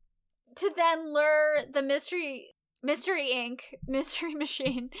to then lure the Mystery Inc., Mystery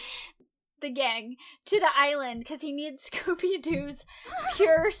Machine, the gang, to the island because he needs Scooby-Doo's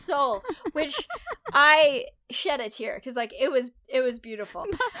pure soul, which I shed a tear because it was beautiful.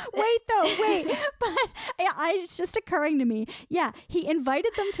 Wait, but it's just occurring to me. Yeah, he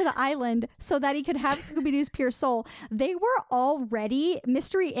invited them to the island so that he could have Scooby-Doo's pure soul. They were already,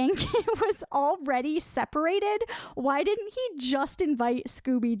 Mystery Inc. was already separated. Why didn't he just invite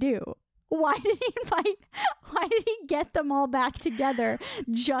Scooby-Doo? Why did he get them all back together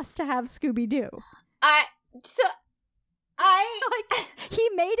just to have Scooby-Doo? He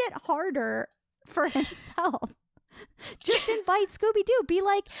made it harder for himself. Just invite Scooby-Doo. Be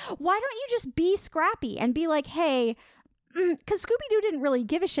like, why don't you just be Scrappy and be like, hey, because Scooby-Doo didn't really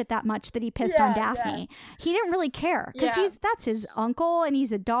give a shit that much that he pissed on Daphne. Yeah. He didn't really care because that's his uncle and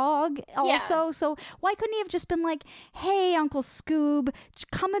he's a dog also. Yeah. So why couldn't he have just been like, hey, Uncle Scoob,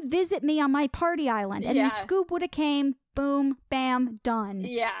 come and visit me on my party island? And then Scoob would have came, boom, bam, done.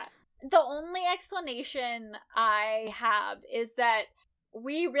 Yeah. The only explanation I have is that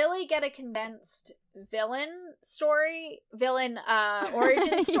we really get a condensed villain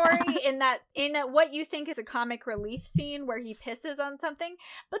origin story in what you think is a comic relief scene where he pisses on something,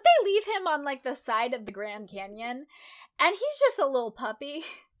 but they leave him on the side of the Grand Canyon, and he's just a little puppy.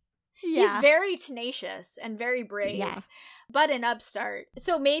 He's very tenacious and very brave, but an upstart.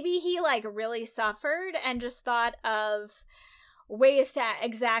 So maybe he really suffered and just thought of ways to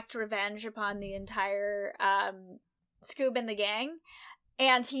exact revenge upon the entire Scoob and the gang.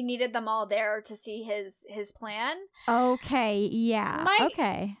 And he needed them all there to see his plan. Okay, yeah.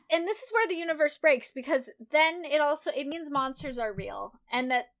 Okay. And this is where the universe breaks, because then it means monsters are real, and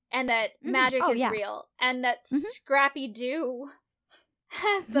that magic is real, and that Scrappy-Doo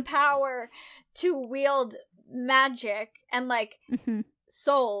has the power to wield magic and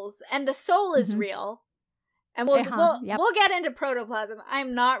souls, and the soul is real. And we'll get into protoplasm.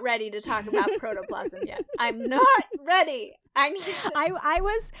 I'm not ready to talk about protoplasm yet. I'm not ready. I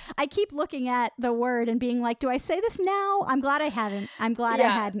keep looking at the word and being like, do I say this now? I'm glad I haven't. I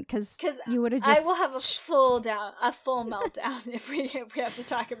hadn't, because you would have just. I will have a full meltdown if we have to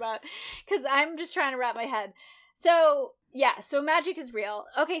talk about, because I'm just trying to wrap my head. So magic is real.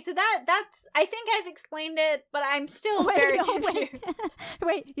 Okay, so that's I think I've explained it, but I'm still very confused.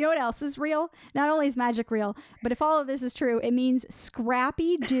 Wait, you know what else is real? Not only is magic real, but if all of this is true, it means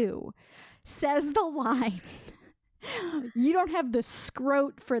Scrappy-Doo says the line, "You don't have the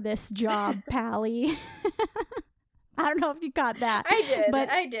scrote for this job, Pally." I don't know if you got that.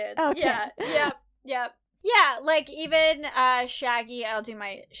 I did. Okay. Yep. Yeah, even Shaggy, I'll do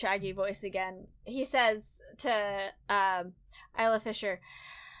my Shaggy voice again. He says to Isla Fisher,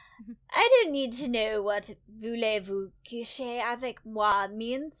 "I don't need to know what voulez-vous coucher avec moi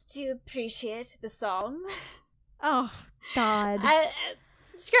means to appreciate the song." Oh, God.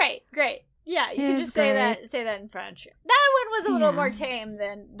 It's great. Yeah, you can just say that in French. That one was a little more tame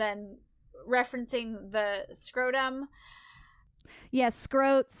than referencing the scrotum. Yes,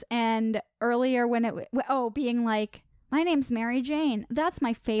 scrotes, and earlier when being like, my name's Mary Jane. That's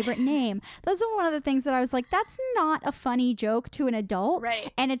my favorite name. Those are one of the things that I was like, that's not a funny joke to an adult,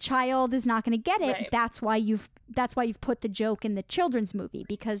 right? And a child is not going to get it. Right. That's why you've put the joke in the children's movie,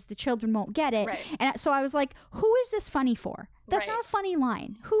 because the children won't get it. Right. And so I was like, who is this funny for? That's not a funny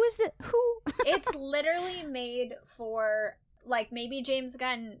line. Who is the who? It's literally made for maybe James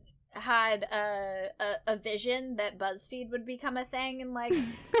Gunn had a vision that BuzzFeed would become a thing in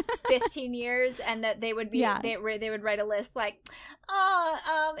 15 years, and that they would be they would write a list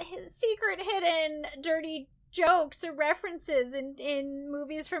his secret hidden dirty jokes or references in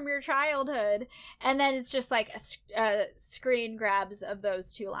movies from your childhood, and then it's just a screen grabs of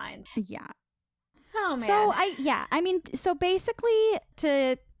those two lines. Oh man. So basically,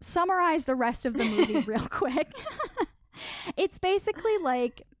 to summarize the rest of the movie real quick, it's basically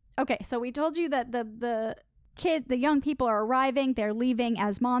okay, so we told you that the the young people are arriving. They're leaving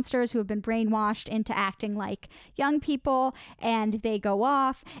as monsters who have been brainwashed into acting like young people, and they go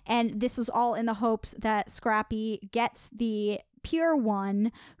off. And this is all in the hopes that Scrappy gets the Pure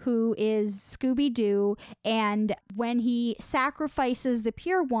One, who is Scooby-Doo, and when he sacrifices the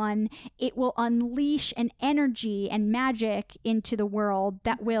Pure One, it will unleash an energy and magic into the world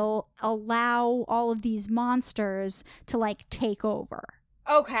that will allow all of these monsters to like take over.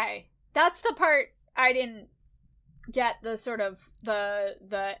 Okay, that's the part I didn't get, the sort of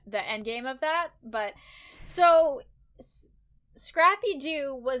the end game of that. But so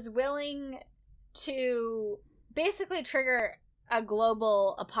Scrappy-Doo was willing to basically trigger a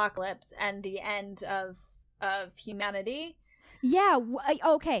global apocalypse and the end of humanity. Yeah,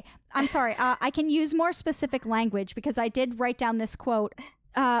 okay. I'm sorry. I can use more specific language because I did write down this quote.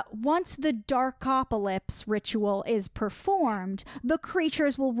 Once the Darkopolis ritual is performed, the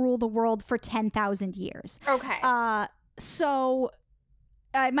creatures will rule the world for 10,000 years. Okay. So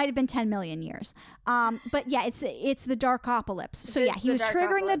it might have been 10 million years. But yeah, it's the Darkopolis. So yeah, he was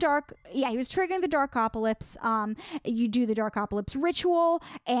triggering the Darkopolis. You do the Darkopolis ritual,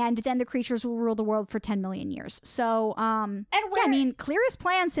 and then the creatures will rule the world for 10 million years. So yeah, I mean, clearest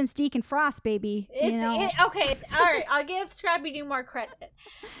plan since Deacon Frost, baby. Okay, all right. I'll give Scrappy-Doo more credit.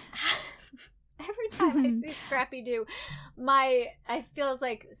 Every time I see Scrappy-Doo, I feels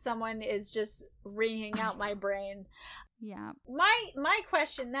like someone is just wringing out my brain. Yeah. My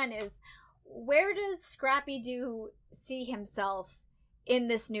question then is, where does Scrappy-Doo see himself in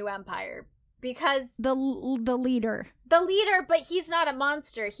this new empire? Because the leader, but he's not a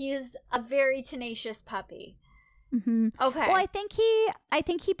monster. He's a very tenacious puppy. Mm-hmm. Okay. Well, I think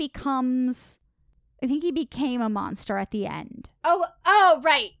he became a monster at the end. Oh,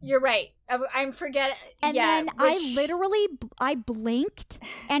 right. You're right. I'm forgetting. And then I blinked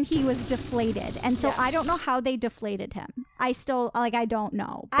and he was deflated. And so I don't know how they deflated him. I don't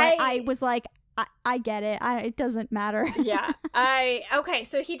know. But I was like, I get it. It doesn't matter. Yeah. Okay.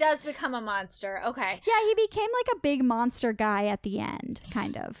 So he does become a monster. Okay. Yeah. He became like a big monster guy at the end,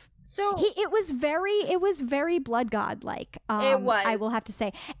 kind of. So it was very Blood God like. It was. I will have to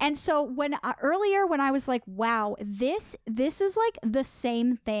say. And so when I was like, wow, this is like the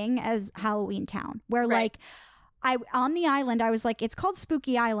same thing as Halloween Town, where right. like on the island, I was like, it's called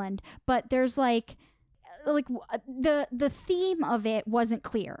Spooky Island, but there's like the theme of it wasn't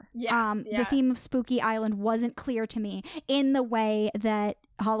clear. Yes, The theme of Spooky Island wasn't clear to me in the way that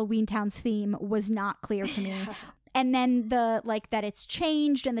Halloween Town's theme was not clear to me. And then that it's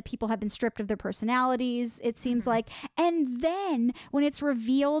changed and the people have been stripped of their personalities, it seems like. And then when it's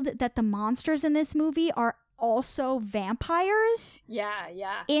revealed that the monsters in this movie are also vampires.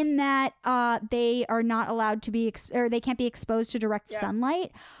 Yeah. In that they are not allowed to be, or they can't be exposed to direct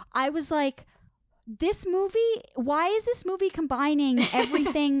sunlight. I was like, this movie, why is this movie combining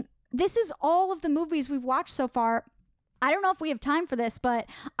everything? This is all of the movies we've watched so far. I don't know if we have time for this, but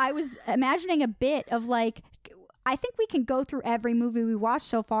I was imagining a bit of like, I think we can go through every movie we watched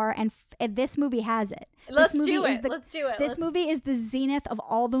so far, and this movie has it. Let's do it. This movie is the zenith of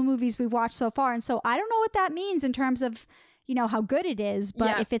all the movies we've watched so far, and so I don't know what that means in terms of, how good it is,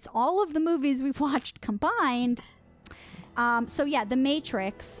 but if it's all of the movies we've watched combined. So yeah, The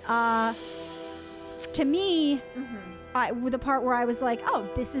Matrix, to me, the part where I was like, oh,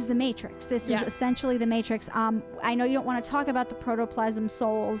 this is The Matrix. This is essentially The Matrix. I know you don't want to talk about the protoplasm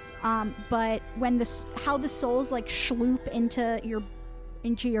souls, but when how the souls like schloop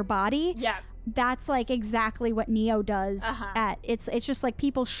into your body, that's like exactly what Neo does. It's just like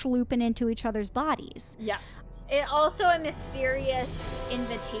people schlooping into each other's bodies. Yeah. It also a mysterious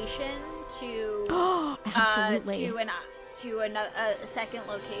invitation to absolutely to a second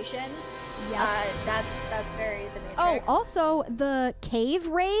location. Yeah, that's very The Matrix. Oh, also the cave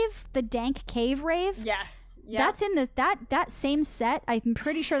rave, the dank cave rave. Yes, that's in that same set. I'm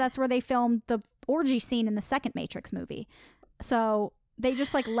pretty sure that's where they filmed the orgy scene in the second Matrix movie. So they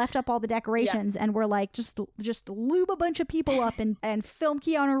just like left up all the decorations and were like, just lube a bunch of people up and film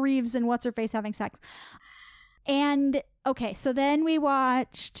Keanu Reeves and what's her face having sex. And okay, so then we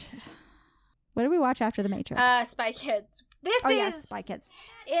watched. What did we watch after The Matrix? Spy Kids. Spy Kids.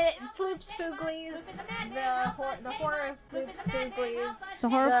 Floops Fooglies. The horror of Floops Fooglies. The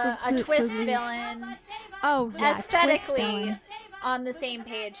horror of a twist villain. Oh, yeah. Aesthetically on the same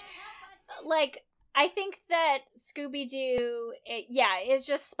page. Like, I think that Scooby-Doo, it's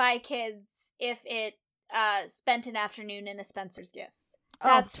just Spy Kids if it spent an afternoon in a Spencer's Gifts.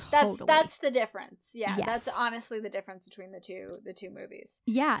 Totally. That's the difference. Yeah, yes. That's honestly the difference between the two movies.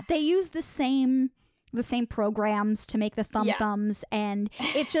 Yeah, they use the same programs to make the thumbs, and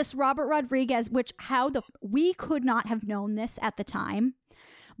it's just Robert Rodriguez, which we could not have known this at the time,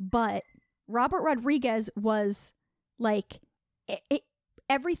 but Robert Rodriguez was like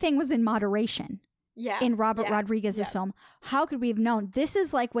everything was in moderation. In Robert Rodriguez's film. How could we have known? This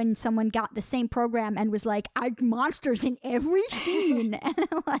is like when someone got the same program and was like, monsters in every scene. And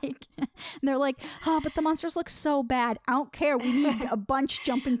they're like, but the monsters look so bad. I don't care. We need a bunch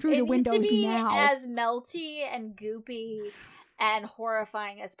jumping through the windows needs to be now. As melty and goopy and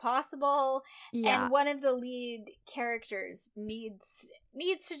horrifying as possible. Yeah. And one of the lead characters needs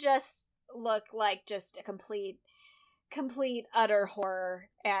to just look like just a complete utter horror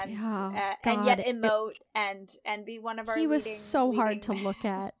and yet emote and be one of our he was so hard to look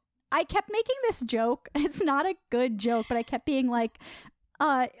at. I kept making this joke. It's not a good joke, but I kept being like,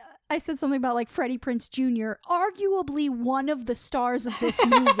 I said something about like Freddie Prinze Jr., arguably one of the stars of this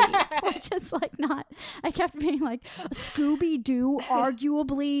movie, which is like not, I kept being like, Scooby-Doo,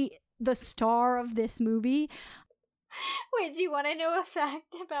 arguably the star of this movie. Wait, do you want to know a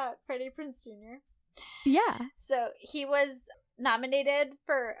fact about Freddie Prinze Jr.? Yeah. So he was nominated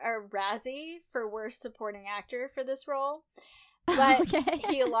for a Razzie for Worst Supporting Actor for this role, but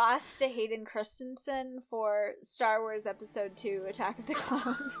he lost to Hayden Christensen for Star Wars Episode 2, Attack of the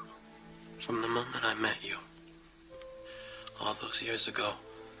Clones. From the moment I met you, all those years ago,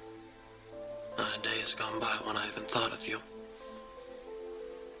 not a day has gone by when I haven't thought of you.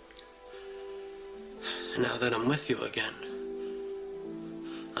 And now that I'm with you again,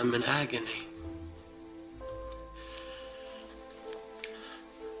 I'm in agony.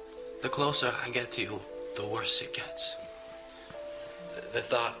 The closer I get to you, the worse it gets. The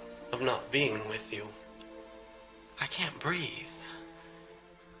thought of not being with you, I can't breathe.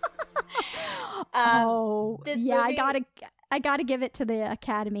 Movie, I gotta give it to the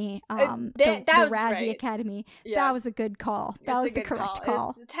Academy. The Razzie right. Academy. Yeah. That was a good call. That was the correct call.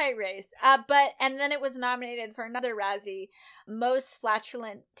 It's a tight race. And then it was nominated for another Razzie, Most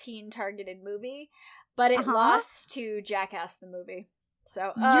Flatulent Teen Targeted Movie, but it lost to Jackass the Movie.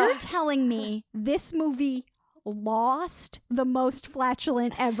 So you're telling me this movie lost the most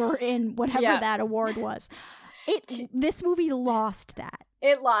flatulent ever in whatever that award was. This movie lost that.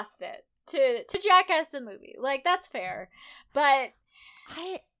 It lost it to Jackass the Movie. Like, that's fair. But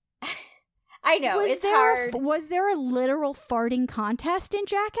I know it's hard. Was there a literal farting contest in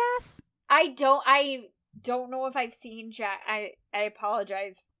Jackass? I don't know if I've seen I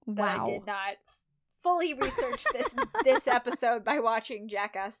apologize that I did not fully research this episode by watching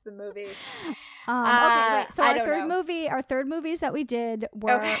Jackass the movie. Okay, wait. So our third movies that we did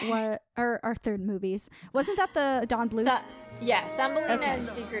were our third movies. Wasn't that the Don Bluth? Thumbelina and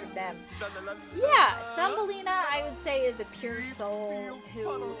Secret of NIMH. Yeah, Thumbelina, I would say, is a pure soul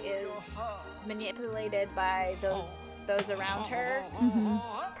who is manipulated by those around her. Mm-hmm.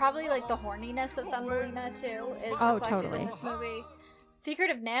 Probably like the horniness of Thumbelina too is reflected in this movie. Secret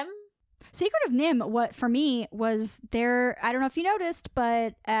of NIMH. Secret of NIMH, what for me was there, I don't know if you noticed,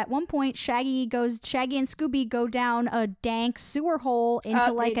 but at one point Shaggy and Scooby go down a dank sewer hole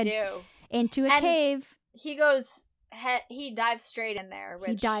into a cave. He dives straight in there.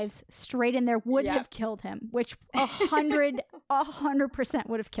 Would have killed him, which 100%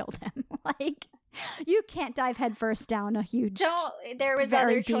 would have killed him. Like, you can't dive headfirst down a huge, there was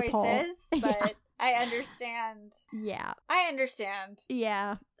other choices, but yeah. I understand. Yeah. I understand.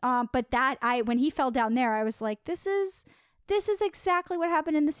 Yeah. But when he fell down there, I was like, this is exactly what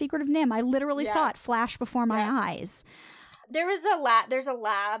happened in The Secret of NIMH. I literally saw it flash before my eyes. There's a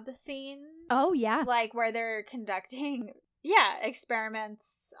lab scene. Oh, yeah. Like, where they're conducting,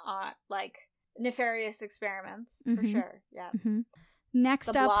 experiments, like, nefarious experiments, for sure. Yeah. Mm-hmm.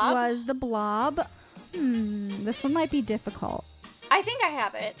 Next up was The Blob. This one might be difficult. I think I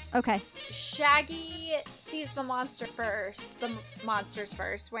have it. Okay. Shaggy sees the monsters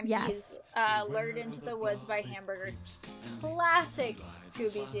first when he's lured into the woods by hamburgers. Classic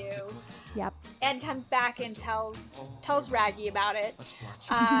Scooby-Doo. Yep. And comes back and tells Raggy about it.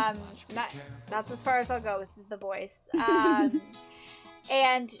 That's as far as I'll go with the voice.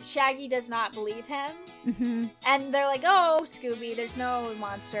 And Shaggy does not believe him. Mm-hmm. And they're like, oh, Scooby, there's no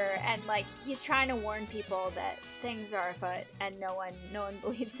monster. And, like, he's trying to warn people that things are afoot. And no one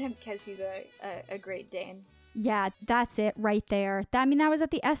believes him because he's a Great Dane. Yeah, that's it right there. That was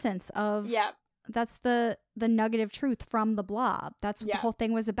at the essence of... Yeah. That's the nugget of truth from The Blob. That's what the whole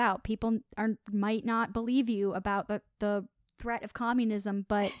thing was about. People might not believe you about the threat of communism,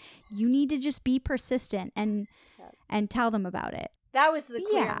 but you need to just be persistent and tell them about it. That was the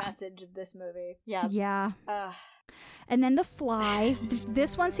clear message of this movie. Yeah. Yeah. And then The Fly.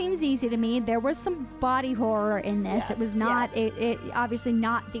 This one seems easy to me. There was some body horror in this. Yes, it was not. It obviously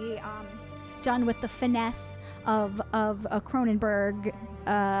not the done with the finesse of a Cronenberg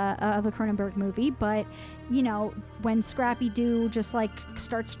movie, but you know, when Scrappy Doo just like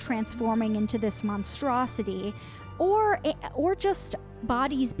starts transforming into this monstrosity, or just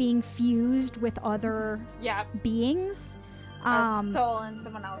bodies being fused with other beings. A soul in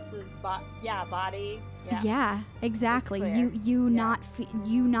someone else's body. Yeah, exactly. You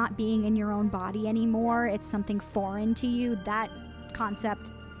not being in your own body anymore. It's something foreign to you. That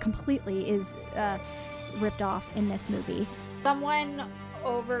concept completely is ripped off in this movie. Someone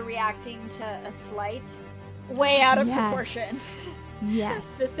overreacting to a slight, way out of proportion.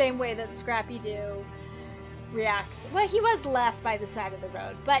 Yes. The same way that Scrappy Doo reacts. Well, he was left by the side of the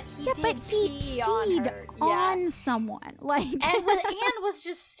road, but he peed on her. On someone, like, and was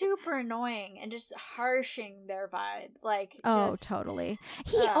just super annoying and just harshing their vibe. Like, totally.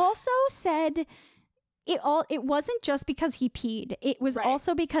 He also said it wasn't just because he peed. It was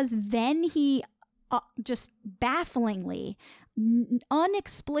also because then he just bafflingly,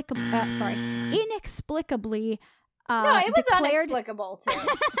 inexplicably. No, it was unexplicable too.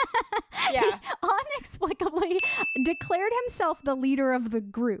 He unexplicably declared himself the leader of the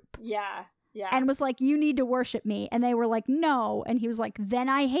group. Yeah. And was like, you need to worship me. And they were like, no. And he was like, then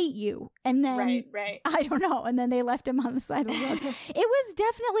I hate you. And then, I don't know. And then they left him on the side of the road. It was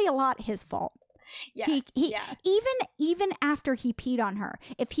definitely a lot his fault. Yes. Even after he peed on her,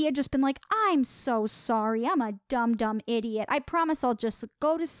 if he had just been like, I'm so sorry, I'm a dumb idiot, I promise I'll just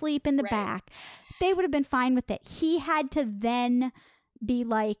go to sleep in the back, they would have been fine with it. He had to then be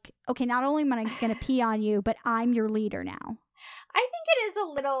like, okay, not only am I going to pee on you, but I'm your leader now. I think it is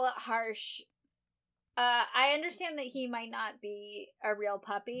a little harsh. I understand that he might not be a real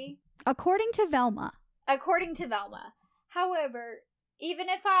puppy. According to Velma. However, even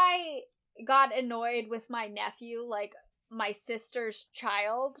if I got annoyed with my nephew, like my sister's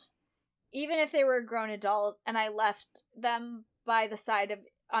child, even if they were a grown adult and I left them by the side of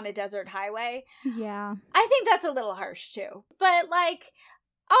on a desert highway, I think that's a little harsh too. But like,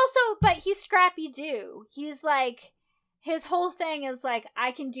 also, but he's Scrappy Doo. He's like, his whole thing is like,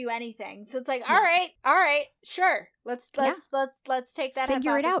 I can do anything. So it's like, all right, sure. Let's take that,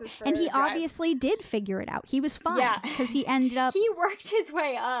 figure it out. And he obviously did figure it out. He was fine because he ended up. He worked his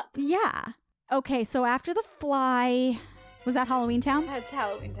way up. Yeah. Okay. So after The Fly, was that Halloween Town? That's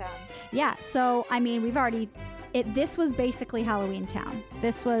Halloween Town. Yeah. So I mean, we've already. This was basically Halloween Town.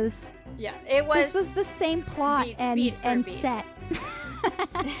 This was. Yeah. It was. This was the same plot and set.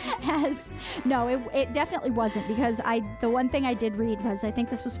 It definitely wasn't, because the one thing I did read was I think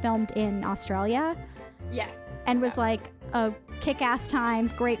this was filmed in Australia. Yes. And was like a kick-ass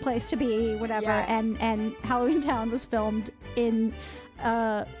time, great place to be, whatever. Yeah. And Halloween Town was filmed in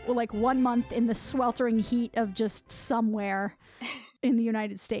like 1 month in the sweltering heat of just somewhere in the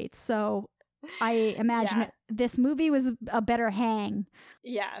United States. So I imagine this movie was a better hang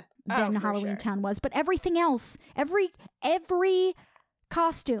than Halloween Town was. But everything else, every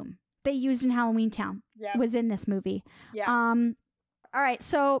costume they used in Halloween Town was in this movie. Yeah. All right,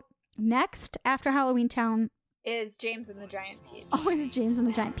 so next after Halloween Town is James and the Giant Peach. Always James and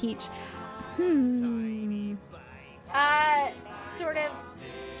the Giant Peach. Sort of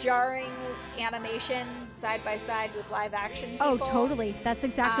jarring animation side by side with live action people. Oh, totally. That's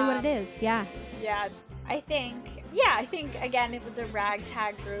exactly what it is. Yeah. Yeah. I think again it was a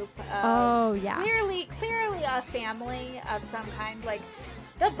ragtag group of clearly a family of some kind. Like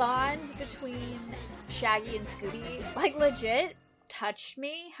the bond between Shaggy and Scooby, like legit touched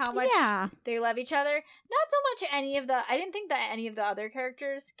me how much they love each other. Not so much I didn't think that any of the other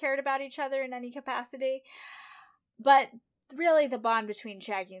characters cared about each other in any capacity. But really the bond between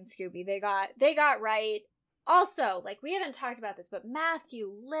Shaggy and Scooby, they got right. Also, like we haven't talked about this, but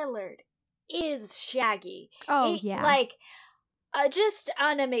Matthew Lillard is Shaggy. Like just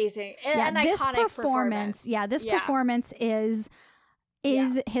an amazing an iconic performance. This performance is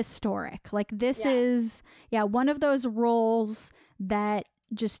historic. Like this is one of those roles that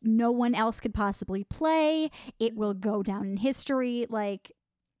just no one else could possibly play. It will go down in history. Like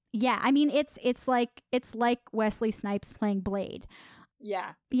I mean it's like Wesley Snipes playing Blade.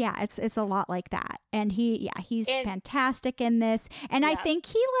 It's a lot like that. And he's fantastic in this. And I think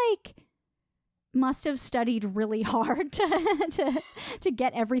he must have studied really hard to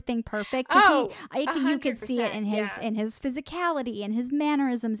get everything perfect. Because you could see it in his physicality and his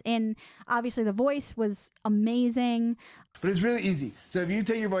mannerisms. And obviously, the voice was amazing. But it's really easy. So if you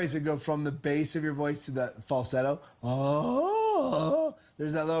take your voice and go from the bass of your voice to the falsetto,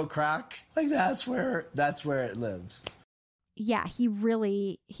 there's that little crack. Like that's where it lives. Yeah, he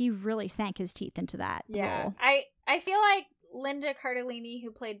really sank his teeth into that role. I feel like Linda Cardellini,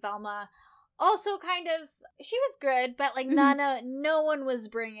 who played Velma, also kind of, she was good, but like no one was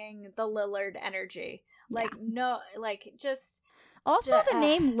bringing the Lillard energy. Like just. Also, the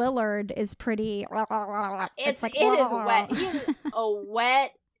name Lillard is pretty. It is wet. He's a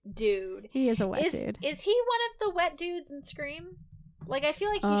wet dude. He is a wet dude. Is he one of the wet dudes in Scream? Like, I feel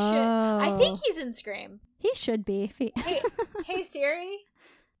like he should. I think he's in Scream. He should be. Hey Siri,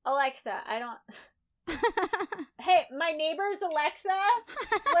 Alexa. I don't. Hey, my neighbor's Alexa.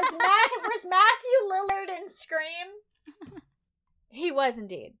 Was Matthew Lillard in Scream? He was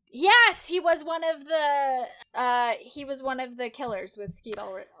indeed. Yes, he was one of the killers with Skeet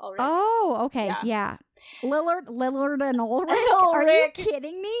Ulrich. Oh, okay, yeah. Lillard and Ulrich. Are you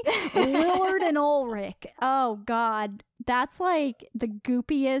kidding me? Lillard and Ulrich. Oh God, that's like the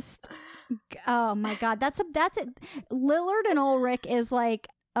goopiest. Oh my God, that's it. Lillard and Ulrich is like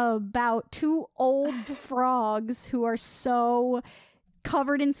about two old frogs who are so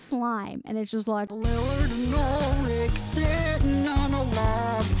covered in slime, and it's just like Lillard and Ulrich sitting on a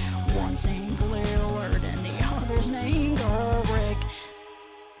log. One's named Lillard and the other's named Ulrich.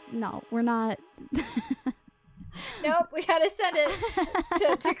 No, we're not. Nope, we gotta send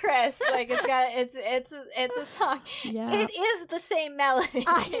it to Chris. Like it's a song. Yeah. It is the same melody.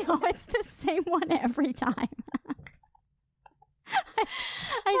 I know, it's the same one every time.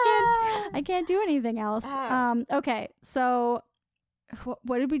 I can't do anything else. Okay, so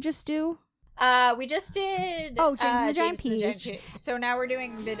what did we just do? We just did James and the Giant Peach. So now we're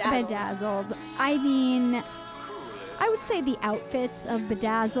doing Bedazzled. I mean, I would say the outfits of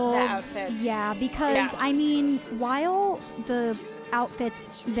Bedazzled. The outfits. Yeah, because I mean, while the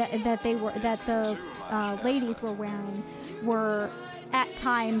outfits that the ladies were wearing were at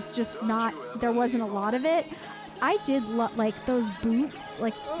times just not, there wasn't a lot of it. I did like those boots,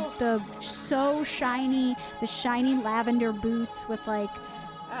 like the shiny lavender boots with like,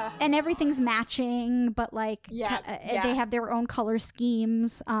 and everything's matching, but like they have their own color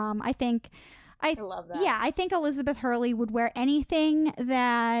schemes. I love that. Yeah, I think Elizabeth Hurley would wear anything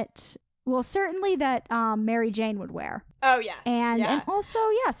that, well, certainly that Mary Jane would wear. Oh yeah, and also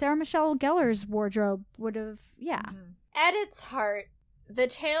Sarah Michelle Gellar's wardrobe would have At its heart, the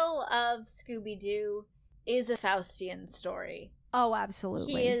tale of Scooby-Doo is a Faustian story. Oh,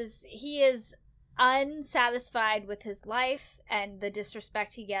 absolutely. He is unsatisfied with his life and the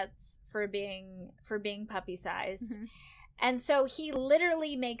disrespect he gets for being puppy-sized. Mm-hmm. And so he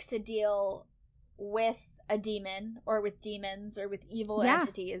literally makes a deal with a demon or with demons or with evil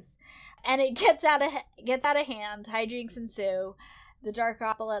entities. And it gets out of hand. Hijinks ensue. The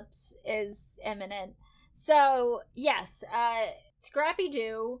Darkopolis is imminent. So, yes,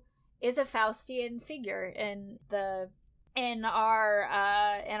 Scrappy-Doo is a Faustian figure in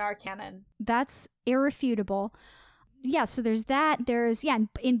our canon. That's irrefutable. Yeah, so there's that. There's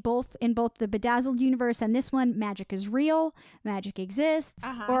in both the Bedazzled universe and this one, magic is real, magic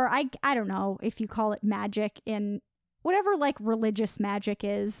exists, or I don't know if you call it magic in whatever like religious magic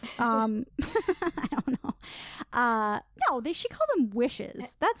is. I don't know. No, she called them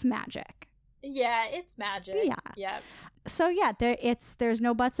wishes. That's magic. Yeah, it's magic. Yeah. So there's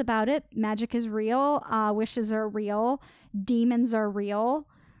no buts about it. Magic is real. Wishes are real. Demons are real.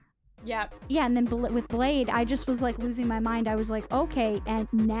 Yep. Yeah, and then with Blade, I just was like losing my mind. I was like, okay, and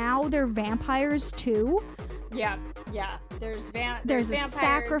now they're vampires too? Yeah. There's a vampires.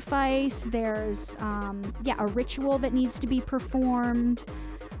 Sacrifice. There's a ritual that needs to be performed.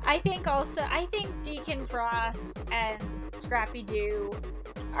 I think Deacon Frost and Scrappy-Doo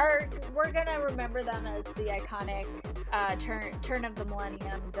we're gonna remember them as the iconic turn of the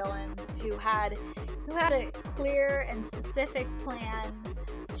millennium villains who had a clear and specific plan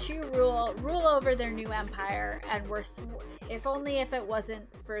to rule over their new empire, and if it wasn't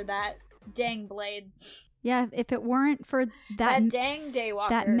for that dang Blade. Yeah, if it weren't for that dang Daywalker,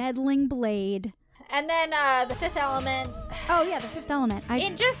 that meddling Blade. And then the Fifth Element. Oh yeah, the Fifth Element.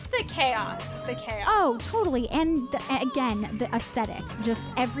 In just the chaos. Oh, totally. And again, the aesthetic. Just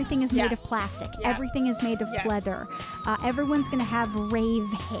everything is made of plastic. Yeah. Everything is made of leather. Everyone's gonna have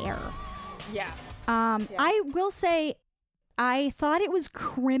rave hair. Yeah. I will say, I thought it was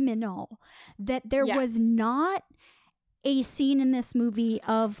criminal that there was not a scene in this movie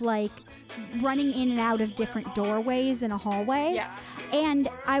of like running in and out of different doorways in a hallway. Yeah. And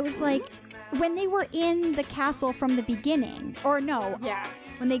I was like, when they were in the castle from the beginning, or no, Yeah.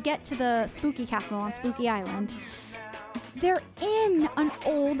 when they get to the spooky castle on Spooky Island, they're in an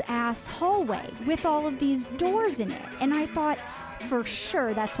old ass hallway with all of these doors in it. And I thought, for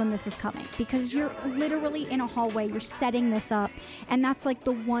sure that's when this is coming, because you're literally in a hallway, you're setting this up, and that's like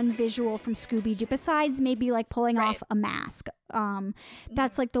the one visual from Scooby-Doo, besides maybe like pulling Right. off a mask.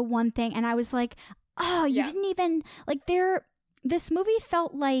 That's like the one thing. And I was like, oh, you didn't even, like, this movie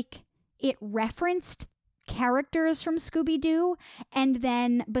felt like it referenced characters from Scooby-Doo, and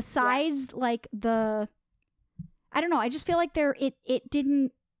then besides like I don't know, I just feel like it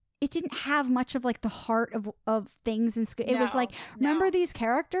didn't have much of like the heart of things in Scooby. It was like, remember these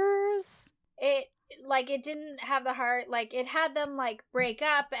characters? It didn't have the heart. Like, it had them like break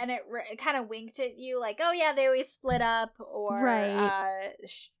up, and it kind of winked at you like, oh yeah, they always split up, or Right.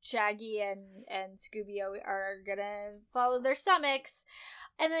 Shaggy and Scooby are gonna follow their stomachs,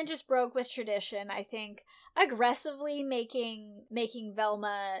 and then just broke with tradition. I think aggressively making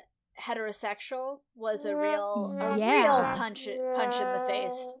Velma heterosexual was a real punch in the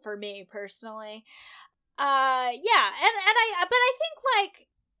face for me personally. But I think like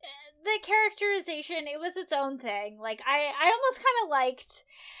the characterization, it was its own thing. Like I almost kind of liked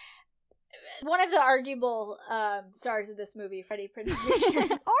one of the arguable stars of this movie, Freddie Prinze Jr.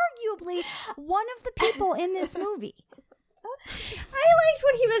 Arguably one of the people in this movie. I liked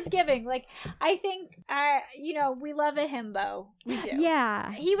what he was giving. Like, I think, we love a himbo. We do.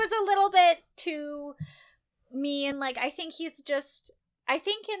 Yeah. He was a little bit too mean. Like, I think in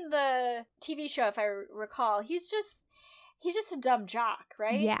the TV show, if I recall, he's just a dumb jock,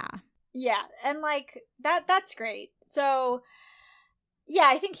 right? Yeah. Yeah. And like, that's great. So, yeah,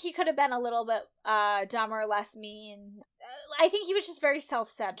 I think he could have been a little bit dumber, less mean. I think he was just very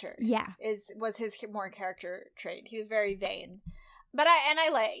self-centered. Yeah. Was his more character trait. He was very vain. But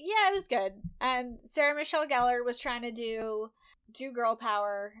it was good. And Sarah Michelle Gellar was trying to do girl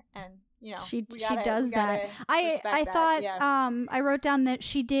power, and she does that. I thought I wrote down that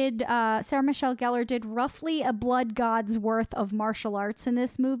she did Sarah Michelle Gellar did roughly a blood god's worth of martial arts in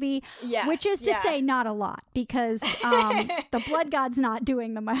this movie, which is to say not a lot, because the blood god's not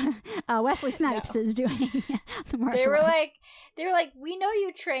doing the Wesley Snipes is doing the martial arts. They were like, we know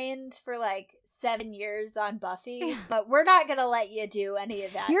you trained for like 7 years on Buffy, but we're not gonna let you do any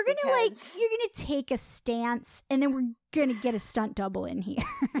of that. You're gonna take a stance, and then we're gonna get a stunt double in here.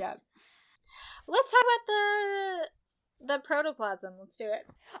 Yeah. Let's talk about the protoplasm. Let's do it.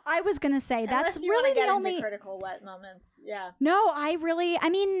 I was gonna say that's Unless you really get the only into critical wet moments. Yeah. No,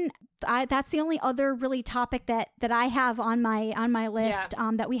 that's the only other really topic that I have on my list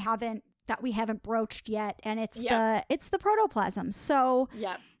that we haven't broached yet, and it's the protoplasm. So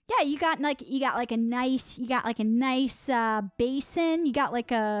yeah, you got like a nice basin. You got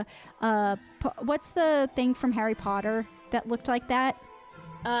like a what's the thing from Harry Potter that looked like that?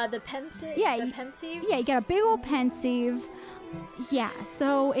 The pensive. Yeah, the pensieve. Yeah, you got a big old pensieve. Yeah,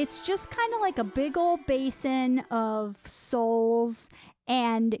 so it's just kind of like a big old basin of souls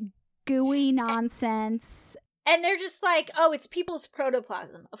and gooey nonsense. And they're just like, oh, it's people's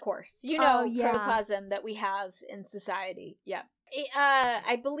protoplasm, of course. Protoplasm that we have in society. Yeah.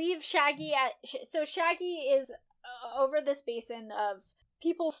 I believe Shaggy is over this basin of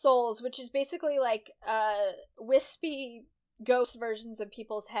people's souls, which is basically like wispy ghost versions of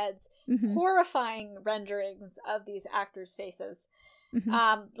people's heads, horrifying renderings of these actors' faces,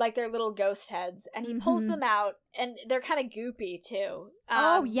 like their little ghost heads, and he pulls them out, and they're kind of goopy too.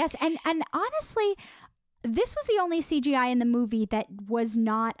 Oh yes, and honestly, this was the only CGI in the movie that was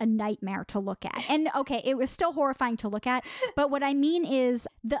not a nightmare to look at. And okay, it was still horrifying to look at, but what I mean is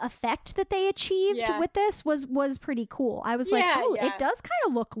the effect that they achieved with this was pretty cool. I was like, oh, it does kind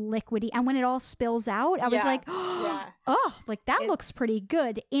of look liquidy, and when it all spills out, I was like, oh, like that looks pretty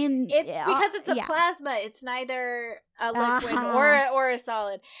good. It's because it's a plasma. It's neither a liquid or a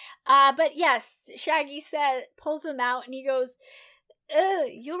solid. But yes, Shaggy pulls them out, and he goes, oh,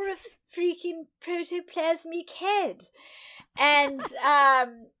 you're a freaking protoplasmic head. And,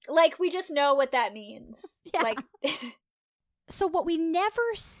 we just know what that means. Yeah. So what we never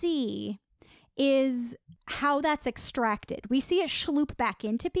see is how that's extracted. We see it schloop back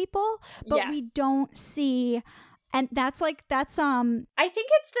into people, but we don't see, and that's I think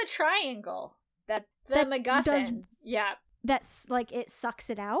it's the triangle that MacGuffin. That's like, it sucks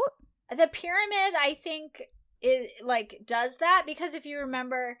it out. The pyramid, I think, it does that, because if you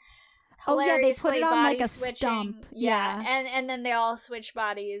remember, they put it on like a stump. And then they all switch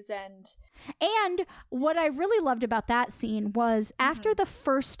bodies, and And what I really loved about that scene was after the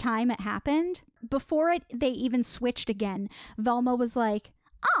first time it happened, before they even switched again, Velma was like,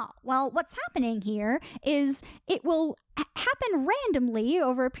 oh, well, what's happening here is it will happen randomly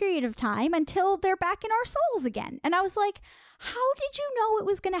over a period of time until they're back in our souls again. And I was like, how did you know it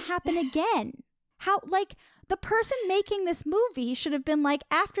was going to happen again? How, like, the person making this movie should have been like,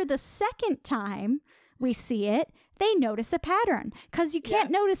 after the second time we see it, they notice a pattern, because you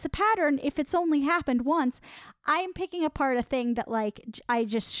can't notice a pattern if it's only happened once. I am picking apart a thing that, like, I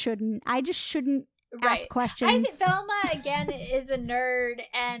just shouldn't ask questions. I think Velma, again, is a nerd,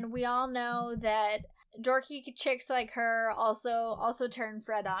 and we all know that dorky chicks like her also turn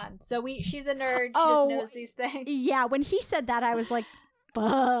Fred on. So she's a nerd. She just knows these things. Yeah, when he said that, I was like,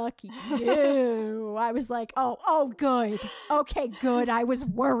 fuck you. I was like, oh, good. Okay, good. I was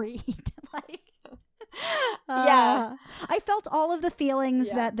worried. Like, I felt all of the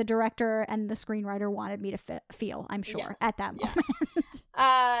feelings that the director and the screenwriter wanted me to feel, I'm sure, at that moment.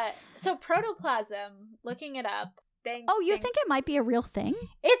 So protoplasm, looking it up. You think it might be a real thing?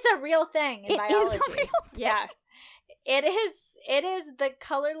 It's a real thing in biology. It is a real thing. Yeah. It is the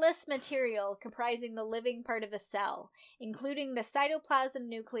colorless material comprising the living part of a cell, including the cytoplasm,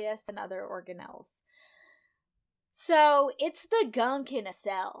 nucleus, and other organelles. So it's the gunk in a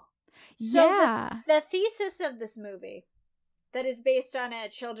cell. So the thesis of this movie, that is based on a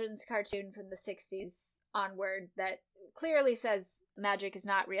children's cartoon from the 60s onward, that clearly says magic is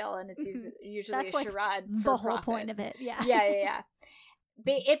not real and it's usually That's a charade. The whole point of it. Yeah.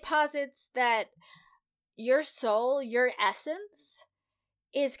 It posits that your soul, your essence,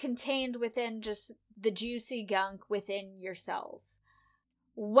 is contained within just the juicy gunk within your cells.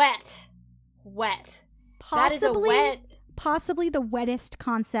 Wet. That is a wet. Possibly the wettest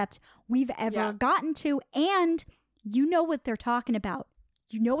concept we've ever gotten to, and you know what they're talking about.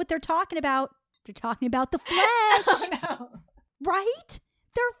 They're talking about the flesh. Oh, no. Right?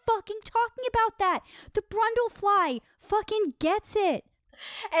 They're fucking talking about that. The Brundlefly fucking gets it.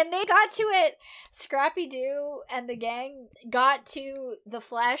 And they got to it. Scrappy-Doo and the gang got to the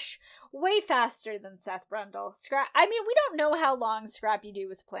flesh way faster than Seth Brundle. I mean, we don't know how long Scrappy-Doo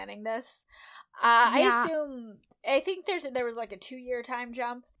was planning this. I think there was like a 2-year time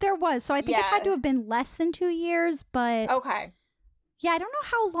jump. There was, so I think it had to have been less than 2 years, but... Okay. Yeah, I don't know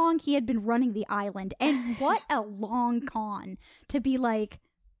how long he had been running the island, and what a long con to be like,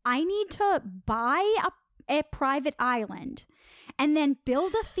 I need to buy a private island and then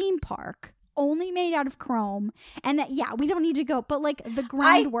build a theme park only made out of chrome, and that, we don't need to go, but like the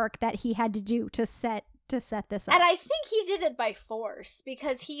groundwork that he had to do to set this up. And I think he did it by force,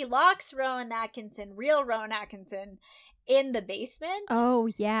 because he locks real Rowan Atkinson, in the basement. Oh,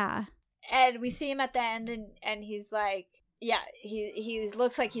 yeah. And we see him at the end, and he's like, he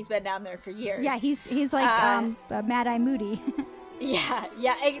looks like he's been down there for years. Yeah, he's like Mad Eye Moody.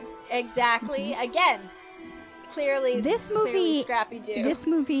 Exactly. Again, clearly Scrappy-Doo. This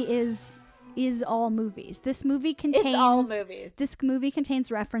movie is all movies. This movie contains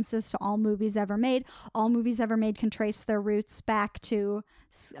references to all movies ever made. All movies ever made can trace their roots back to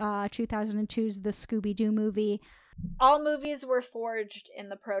 2002's The Scooby-Doo movie. All movies were forged in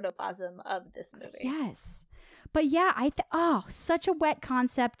the protoplasm of this movie. Yes. But such a wet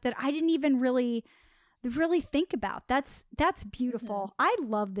concept that I didn't even really think about. That's beautiful. I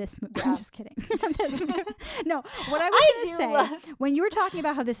love this movie. I'm just kidding. No, what I was going to say, when you were talking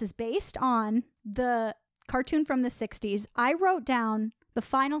about how this is based on the cartoon from the 60s, the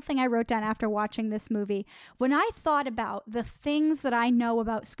final thing I wrote down after watching this movie, when I thought about the things that I know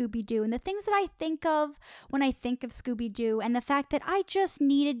about Scooby-Doo and the things that I think of when I think of Scooby-Doo, and the fact that I just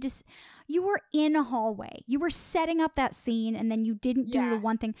needed to... You were in a hallway. You were setting up that scene, and then you didn't do the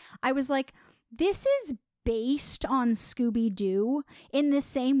one thing. I was like, this is based on Scooby-Doo in the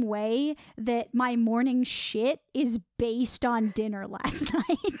same way that my morning shit is based on dinner last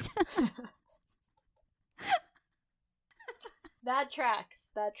night. That tracks.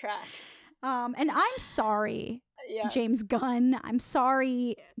 And I'm sorry, James Gunn. I'm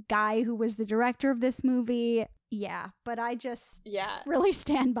sorry, guy who was the director of this movie. Yeah, but I just really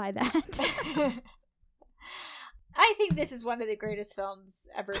stand by that. I think this is one of the greatest films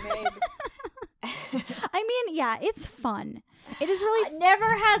ever made. I mean, it's fun. It is really... Never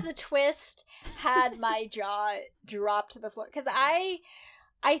has a twist had my jaw drop to the floor. Because I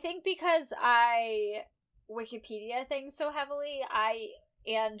think because I Wikipedia things so heavily, I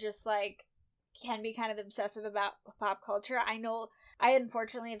am just like, can be kind of obsessive about pop culture. I know I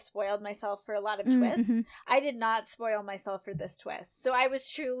unfortunately have spoiled myself for a lot of twists. Mm-hmm. I did not spoil myself for this twist. So I was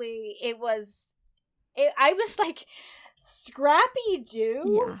truly, I was like,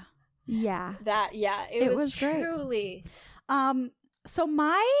 Scrappy-Doo? Yeah. It was great. truly. So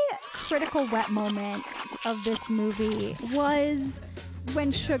my critical wet moment of this movie was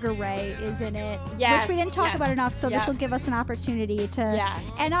when Sugar Ray is in it, Yes, which we didn't talk about enough, so this will yes. give us an opportunity to. Yeah.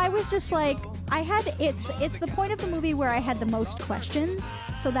 And I was just like, it's the point of the movie where I had the most questions,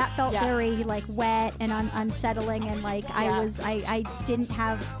 so that felt Yeah. very like wet and unsettling, and like Yeah.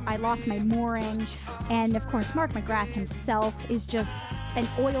 I lost my mooring, and of course Mark McGrath himself is just an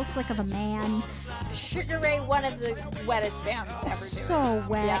oil slick of a man. Sugar Ray, one of the wettest bands to ever do it. So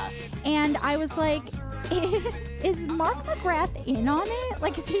wet. Yeah. And I was like, is Mark McGrath in on it?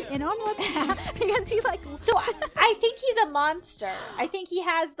 Like, is he in on what's happening? Because he like... So I think he's a monster. I think he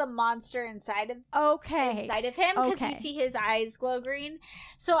has the monster inside of Okay. inside of him, because Okay. you see his eyes glow green.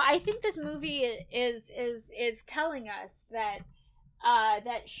 So I think this movie is telling us that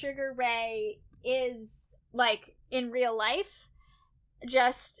that Sugar Ray is, like, in real life,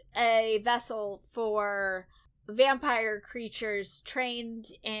 just a vessel for vampire creatures trained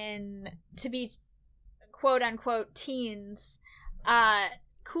to be quote unquote teens,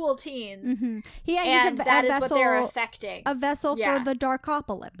 cool teens. Mm-hmm. Yeah, And he's that a is vessel, what they're affecting. a vessel Yeah. for the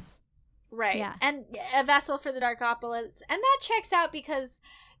Darkopolis. Right. Yeah. And a vessel for the Darkopolis. And that checks out because,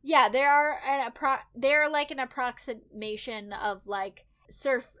 yeah, they're like an approximation of like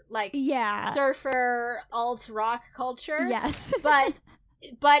Yeah. surfer alt rock culture. Yes. But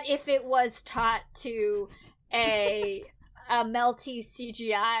if it was taught to a melty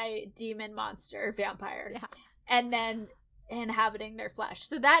CGI demon monster vampire, Yeah. and then inhabiting their flesh.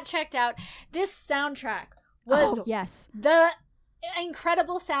 So that checked out. This soundtrack was yes. the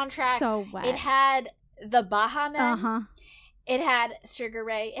incredible soundtrack. So wet. It had the Baha Men. Uh-huh. It had Sugar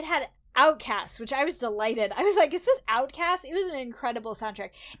Ray. It had Outkast, which I was delighted. I was like, is this Outkast? It was an incredible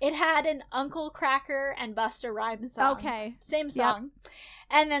soundtrack. It had an Uncle Cracker and Busta Rhymes song. Okay. Same song.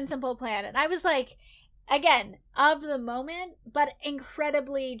 And then Simple Plan. And I was like, again, of the moment, but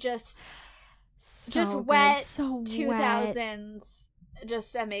incredibly just So wet, good. So wet. 2000s,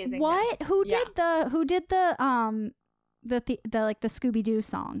 just amazing. What? Who did the like the Scooby-Doo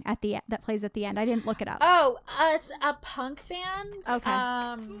song at the that plays at the end? I didn't look it up. Oh, a punk band. Okay.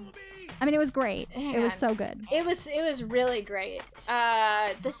 I mean, it was great. hang It was on. so good. It was really great.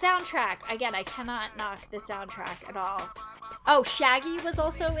 The soundtrack, again, I cannot knock the soundtrack at all. Oh, Shaggy was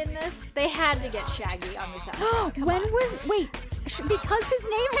also in this. They had to get Shaggy on the soundtrack. Because his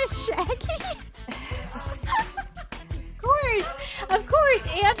name is Shaggy? Of course,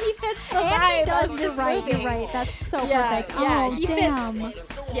 and he fits the And vibe he does. of You're this right. movie. You're right. That's so Yeah, perfect. yeah, Oh, he damn. fits.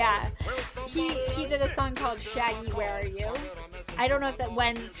 Yeah, he did a song called "Shaggy, Where Are You?" I don't know if that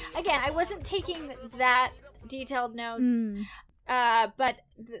I wasn't taking that detailed notes. Mm. But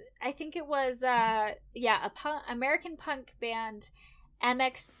I think it was American punk band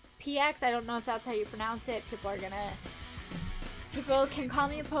MXPX. I don't know if that's how you pronounce it. People can call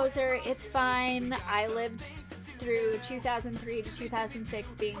me a poser. It's fine. I lived through 2003 to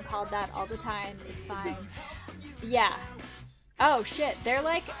 2006 being called that all the time. It's fine. Yeah. Oh shit, they're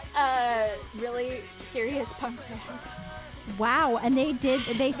like a really serious punk band. Wow, and they They're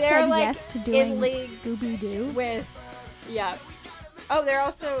said like yes to doing in leagues Scooby-Doo. with, yeah. Oh, they're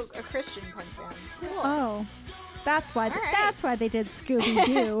also a Christian punk band. Cool. Oh, that's why. All right. That's why they did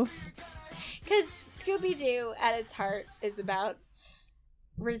Scooby-Doo. Because Scooby-Doo, at its heart, is about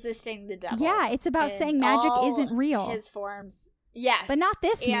resisting the devil. Yeah, it's about in saying magic all isn't real. His forms. Yes. But not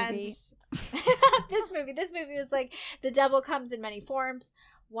this And movie. This movie was like, the devil comes in many forms.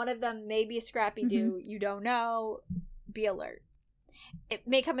 One of them may be Scrappy-Doo. Mm-hmm. You don't know. Be alert. It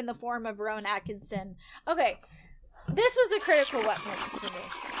may come in the form of Rowan Atkinson. Okay. This was a critical wet moment for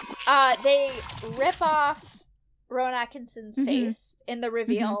me. They rip off Rowan Atkinson's Mhm. face in the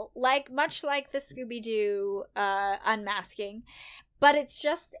reveal, much like the Scooby-Doo unmasking, but it's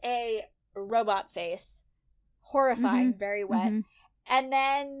just a robot face, horrifying, very wet. Mhm. And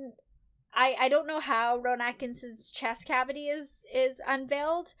then I don't know how Rowan Atkinson's chest cavity is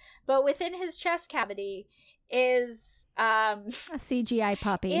unveiled, but within his chest cavity is A CGI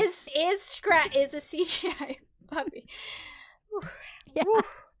puppy. is a CGI puppy. Yeah. Woo.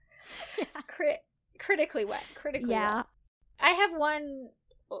 Critically wet. Yeah. Wet. I have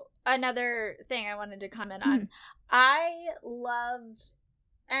another thing I wanted to comment on. Mm. I loved,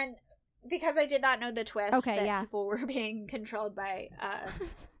 and because I did not know the twist that people were being controlled by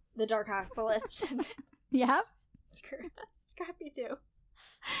the Darkopolis. Yeah. Scrappy-Doo.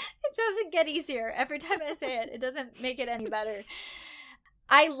 It doesn't get easier. Every time I say it, it doesn't make it any better.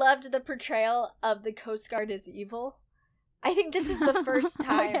 I loved the portrayal of the Coast Guard as evil. I think this is the first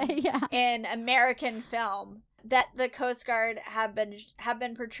time Okay, yeah. in American film that the Coast Guard have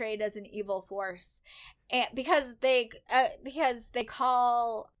been portrayed as an evil force, and because they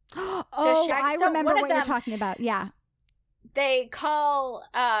call I remember what you're talking about. Yeah, they call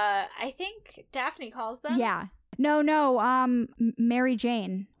I think Daphne calls them. Yeah, no, Mary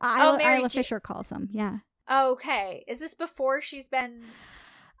Jane. Isla Fisher calls them. Yeah. Okay, is this before she's been?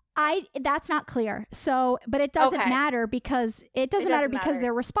 That's not clear. So, but it doesn't matter because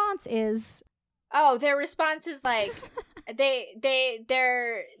their response is. Oh, their response is like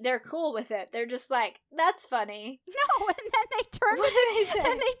they're cool with it. They're just like, that's funny. No, and then they turn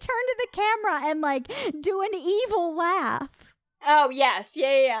to the camera and like do an evil laugh. Oh yes,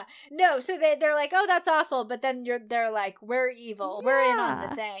 yeah. No, so they're like, oh, that's awful, but then they're like, we're evil. Yeah. We're in on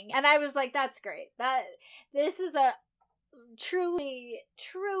the thing. And I was like, that's great. This is a truly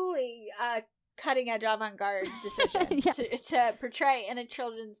cutting edge avant-garde decision yes. to portray in a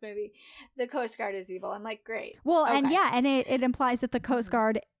children's movie the Coast Guard is evil. I'm like, great. Well, okay. and it implies that the Coast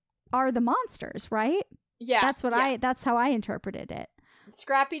Guard are the monsters, right? Yeah. That's how I interpreted it.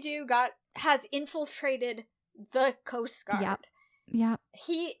 Scrappy-Doo has infiltrated the Coast Guard. Yeah.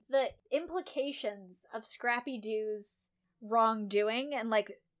 The implications of Scrappy-Doo's wrongdoing and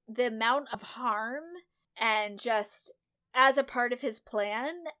like the amount of harm and just as a part of his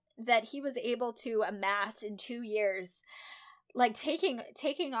plan that he was able to amass in 2 years, like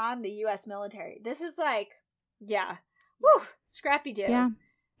taking on the U.S. military. This is like, woo, Scrappy-Doo. Yeah.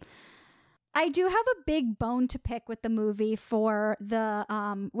 I do have a big bone to pick with the movie for the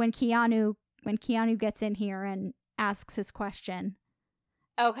when Keanu gets in here and asks his question.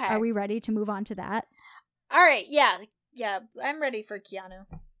 Okay. Are we ready to move on to that? All right. Yeah, I'm ready for Keanu.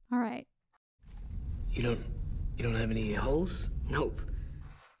 All right. You don't have any holes? Nope.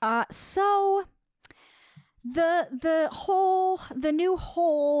 So the new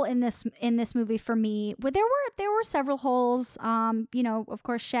hole in this movie for me, well, there were several holes. Of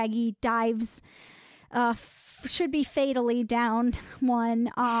course, Shaggy dives, should be fatally down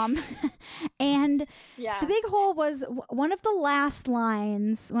one. And the big hole was one of the last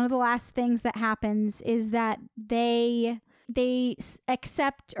lines. One of the last things that happens is that they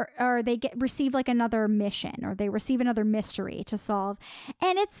accept or they receive like another mission, or they receive another mystery to solve,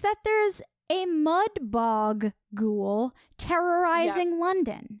 and it's that there's a mud bog ghoul terrorizing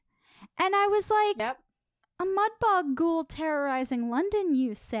London. And I was like, a mud bog ghoul terrorizing London,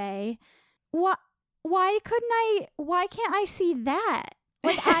 you say? Why can't I see that?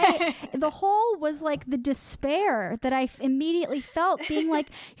 Like the whole was like the despair that I immediately felt, being like,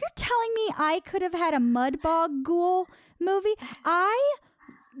 you're telling me I could have had a mud bog ghoul movie? I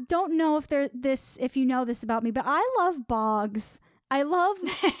don't know if you know this about me, but I love bogs. I love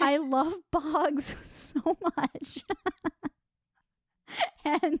bogs so much.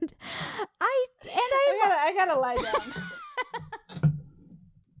 and I gotta lie down.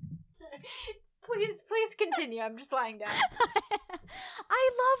 Please continue. I'm just lying down. I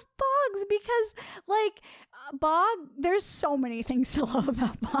love bogs because there's so many things to love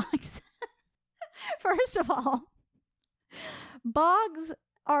about bogs. First of all, bogs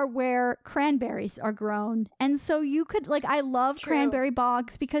are where cranberries are grown. And so you could, I love cranberry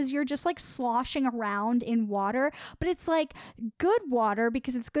bogs because you're just sloshing around in water, but it's good water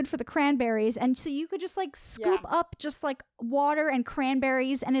because it's good for the cranberries. And so you could just scoop up just water and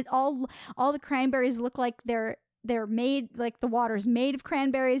cranberries, and all the cranberries look like they're made, the water's made of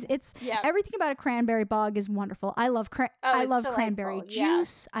cranberries. It's everything about a cranberry bog is wonderful. I love cranberry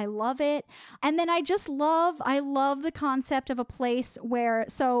juice. I love it. And then I love the concept of a place where,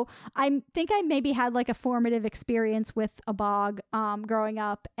 so I think I maybe had a formative experience with a bog growing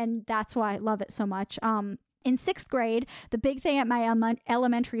up, and that's why I love it so much. In 6th grade, the big thing at my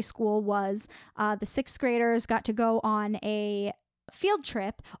elementary school was the 6th graders got to go on a field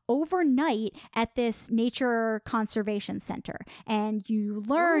trip overnight at this nature conservation center, and you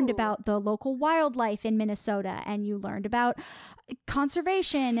learned about the local wildlife in Minnesota, and you learned about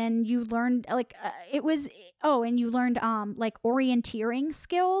conservation, and you learned orienteering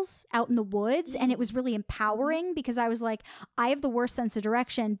skills out in the woods. And it was really empowering because I was I have the worst sense of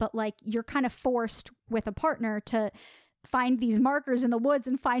direction, but you're kind of forced with a partner to find these markers in the woods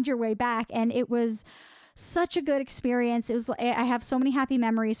and find your way back. And it was such a good experience. It was, I have so many happy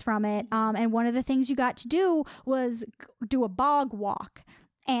memories from it. And one of the things you got to do was do a bog walk.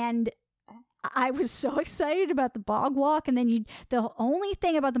 And I was so excited about the bog walk. And then the only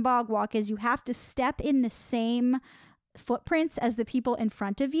thing about the bog walk is you have to step in the same footprints as the people in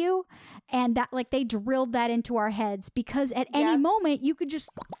front of you, and that like they drilled that into our heads because at any moment you could just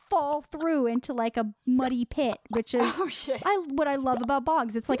fall through into like a muddy pit, which is what I love about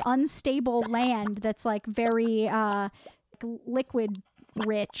bogs. It's like unstable land that's like very liquid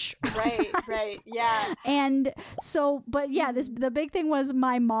rich. Right. Yeah. And so, but yeah, the big thing was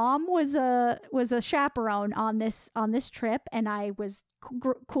my mom was a chaperone on this trip, and I was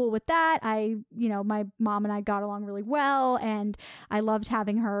cool with that. My mom and I got along really well, and I loved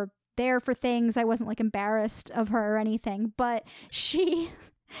having her there for things. I wasn't like embarrassed of her or anything, but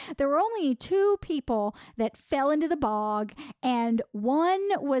there were only 2 people that fell into the bog, and one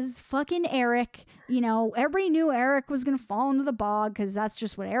was fucking Eric. Everybody knew Eric was going to fall into the bog because that's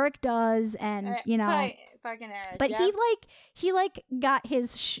just what Eric does. And, fucking Eric. But he got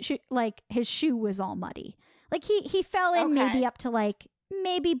his shoe was all muddy. Like he fell in maybe up to like,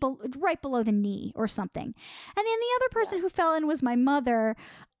 right below the knee or something. And then the other person who fell in was my mother,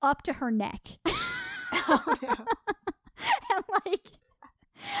 up to her neck. Oh, no. And like,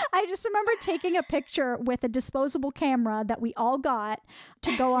 I just remember taking a picture with a disposable camera that we all got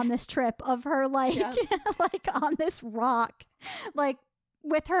to go on this trip of her like on this rock, like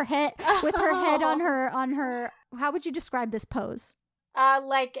with her head on her. How would you describe this pose?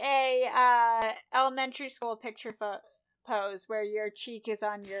 Like a elementary school picture pose where your cheek is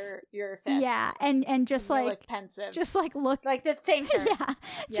on your fist. Yeah, and just like look pensive, just like look like the thinker. Yeah,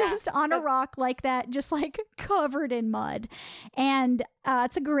 just on a rock like that, just like covered in mud. And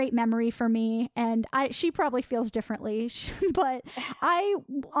it's a great memory for me, and she probably feels differently, but I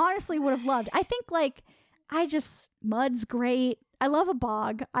honestly would have loved. I think like mud's great. I love a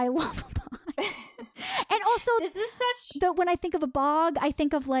bog. And also, this is such. When I think of a bog, I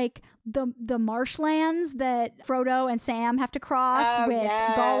think of like the marshlands that Frodo and Sam have to cross with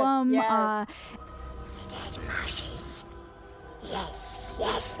Gollum. Yes. Dead marshes.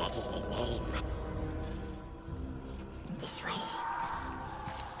 Yes, that is the name. This way.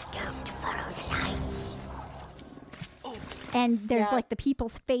 Don't follow the lights. And there's like the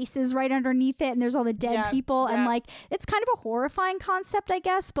people's faces right underneath it, and there's all the dead people, and like it's kind of a horrifying concept, I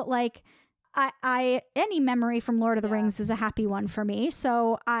guess, but like. I any memory from Lord of the Rings is a happy one for me.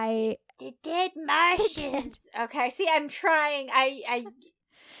 So the dead marshes. Okay, see, I'm trying. I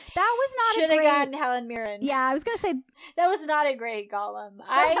that was not should have gotten Helen Mirren. Yeah, I was gonna say that was not a great Gollum.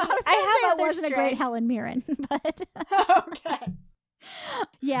 I have other strengths. A great Helen Mirren, but okay.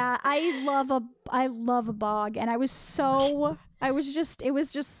 Yeah, I love a bog, and it was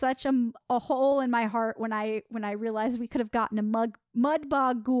just such a hole in my heart when I realized we could have gotten a mud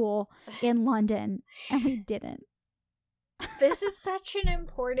bog ghoul in London, and we didn't. This is such an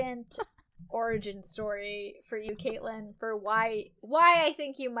important origin story for you, Caitlin, for why I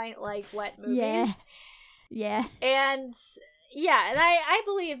think you might like wet movies. Yeah. And I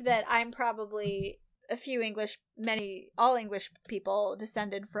believe that I'm probably all English people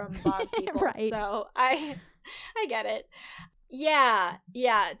descended from bog people. Right. So I get it. Yeah.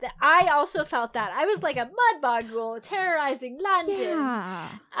 I also felt that. I was like a mud bog ghoul terrorizing London.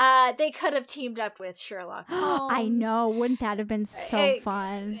 Yeah. They could have teamed up with Sherlock Holmes. I know. Wouldn't that have been so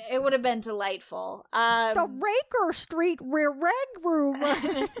fun? It would have been delightful. The Raker Street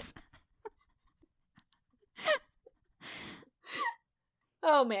Irregulars.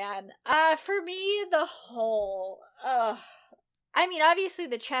 Oh, man. For me, the whole... I mean, obviously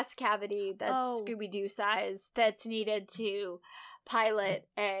the chest cavity that's Scooby-Doo size that's needed to pilot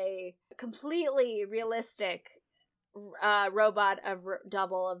a completely realistic robot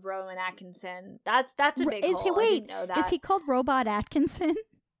double of Rowan Atkinson. That's a big hole. I didn't know that. Is he called Robot Atkinson?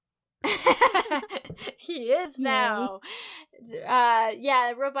 He is now.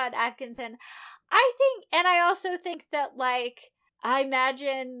 Robot Atkinson. I think, and I also think that, like, I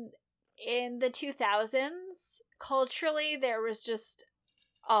imagine in the 2000s, culturally, there was just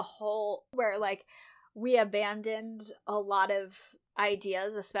a hole where, like, we abandoned a lot of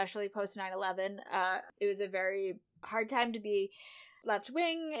ideas, especially post 9/11. It was a very hard time to be left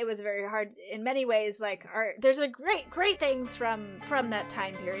wing. It was very hard in many ways. Like, there's a great things from that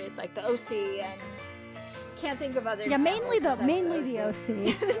time period, like the OC, and can't think of other. Yeah, mainly the OC. Mainly the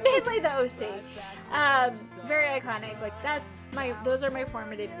OC. Very iconic. Like, those are my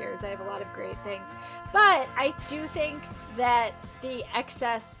formative years. I have a lot of great things. But I do think that the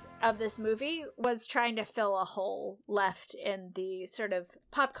excess of this movie was trying to fill a hole left in the sort of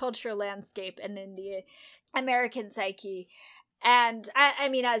pop culture landscape and in the American psyche. And I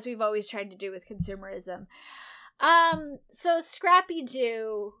mean, as we've always tried to do with consumerism. So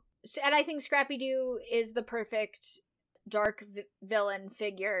Scrappy-Doo, and I think Scrappy-Doo is the perfect dark villain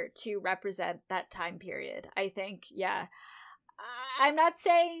figure to represent that time period. I think, yeah. I'm not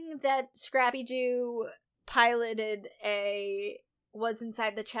saying that Scrappy-Doo was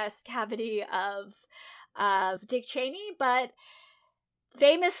inside the chest cavity of Dick Cheney, but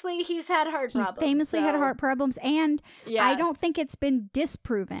famously he's had heart problems. He's famously had heart problems, and yeah. I don't think it's been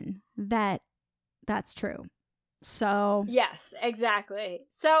disproven that that's true. So yes, exactly.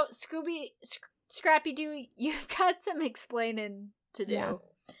 So Scrappy-Doo, you've got some explaining to do. Yeah.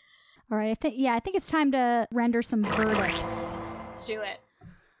 All right, I think it's time to render some verdicts. Let's do it.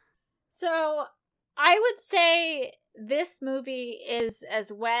 So, I would say this movie is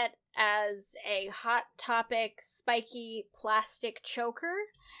as wet as a Hot Topic spiky plastic choker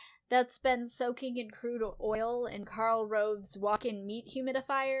that's been soaking in crude oil in Karl Rove's walk-in meat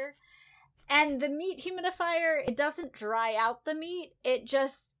humidifier. And the meat humidifier, it doesn't dry out the meat, it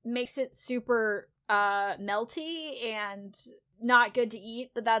just makes it super melty and not good to eat,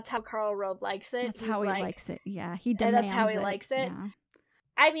 but that's how Karl Rove likes it. That's how he likes it. Yeah, he demands that's how he likes it. Yeah.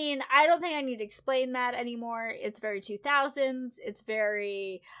 I mean, I don't think I need to explain that anymore. It's very 2000s. It's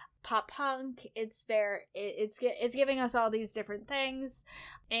very pop punk. It's giving us all these different things,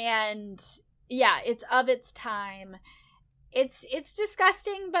 and yeah, it's of its time. It's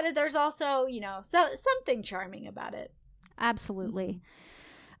disgusting, but there's also, something charming about it. Absolutely.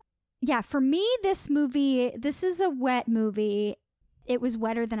 Yeah, for me, this is a wet movie. It was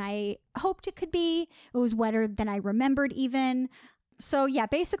wetter than I hoped it could be. It was wetter than I remembered even. So yeah,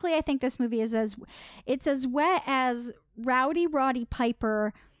 basically I think this movie is as wet as Rowdy Roddy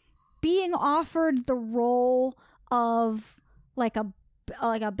Piper being offered the role of like a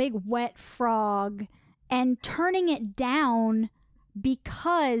big wet frog and turning it down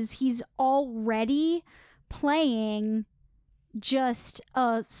because he's already playing just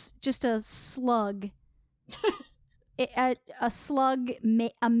a slug. a slug,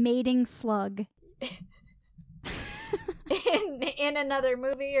 a mating slug. In another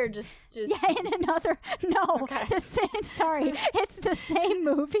movie, or just yeah, in another, no, okay. Sorry, it's the same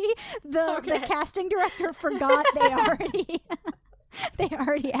movie. The casting director forgot they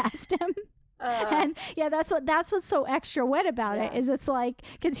already asked him. And yeah, that's what's so extra wet about it, is it's like,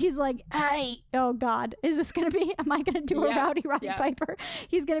 because he's like, oh God, is this gonna be, am I gonna do a Rowdy Roddy Piper?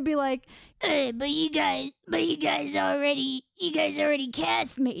 He's gonna be like, but you guys already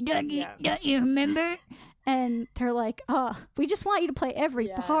cast me, don't you remember? And they're like, oh, we just want you to play every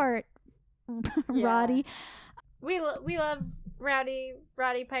part, Roddy. We love Rowdy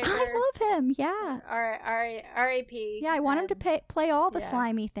Piper. I love him, yeah. R.I.P. Yeah, I want him to play all the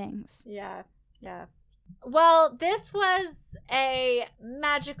slimy things. Yeah. Well, this was a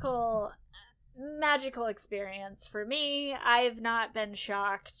magical experience for me. I've not been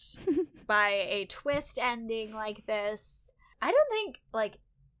shocked by a twist ending like this. I don't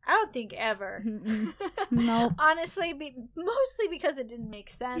think ever. Nope. Honestly, mostly because it didn't make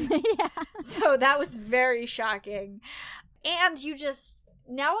sense. Yeah. So that was very shocking. And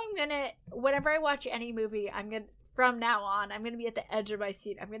whenever I watch any movie, from now on, I'm going to be at the edge of my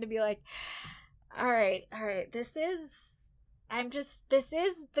seat. I'm going to be like, all right, this is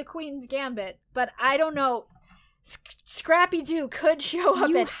the Queen's Gambit, but I don't know. Scrappy-Doo could show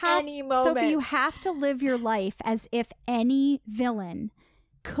up at any moment. Sophie, you have to live your life as if any villain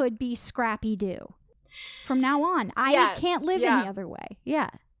could be Scrappy-Doo. From now on, I can't live any other way. Yeah.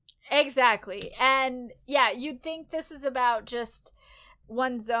 Exactly. And yeah, you'd think this is about just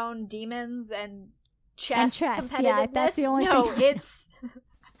one's own demons and chess competitiveness. Yeah, that's the only thing. No, it's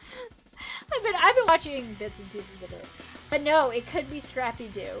I've been watching bits and pieces of it. But no, it could be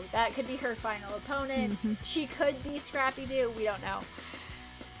Scrappy-Doo. That could be her final opponent. Mm-hmm. She could be Scrappy-Doo. We don't know.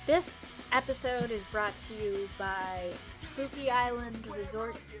 This episode is brought to you by Spooky Island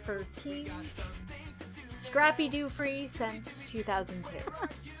Resort for Teens. Scrappy-Doo free since 2002.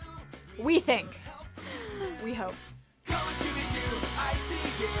 We think. We hope. I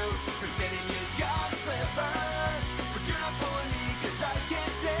see you, pretending you got slipper. But you're not fooling me, 'cause I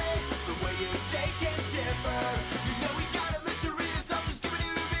can't say the way you shake and shiver. You know we got a mystery or something,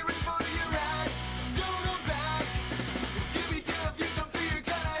 Scooby-Doo, be ready for your ride. Don't hold back. Scooby-Doo, if you come through, you're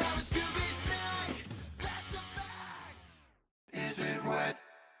gonna have a Scooby snack. That's a fact. Is it wet?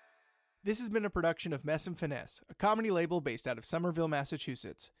 This has been a production of Mess and Finesse, a comedy label based out of Somerville,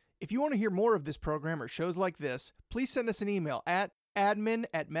 Massachusetts. If you want to hear more of this program or shows like this, please send us an email at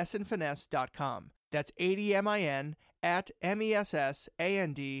admin@messandfinesse.com. That's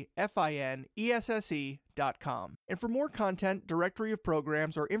ADMIN@MESSANDFINESSE.com. And for more content, directory of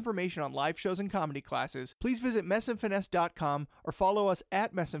programs, or information on live shows and comedy classes, please visit messandfinesse.com or follow us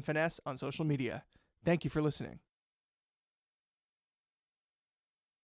at Mess and Finesse on social media. Thank you for listening.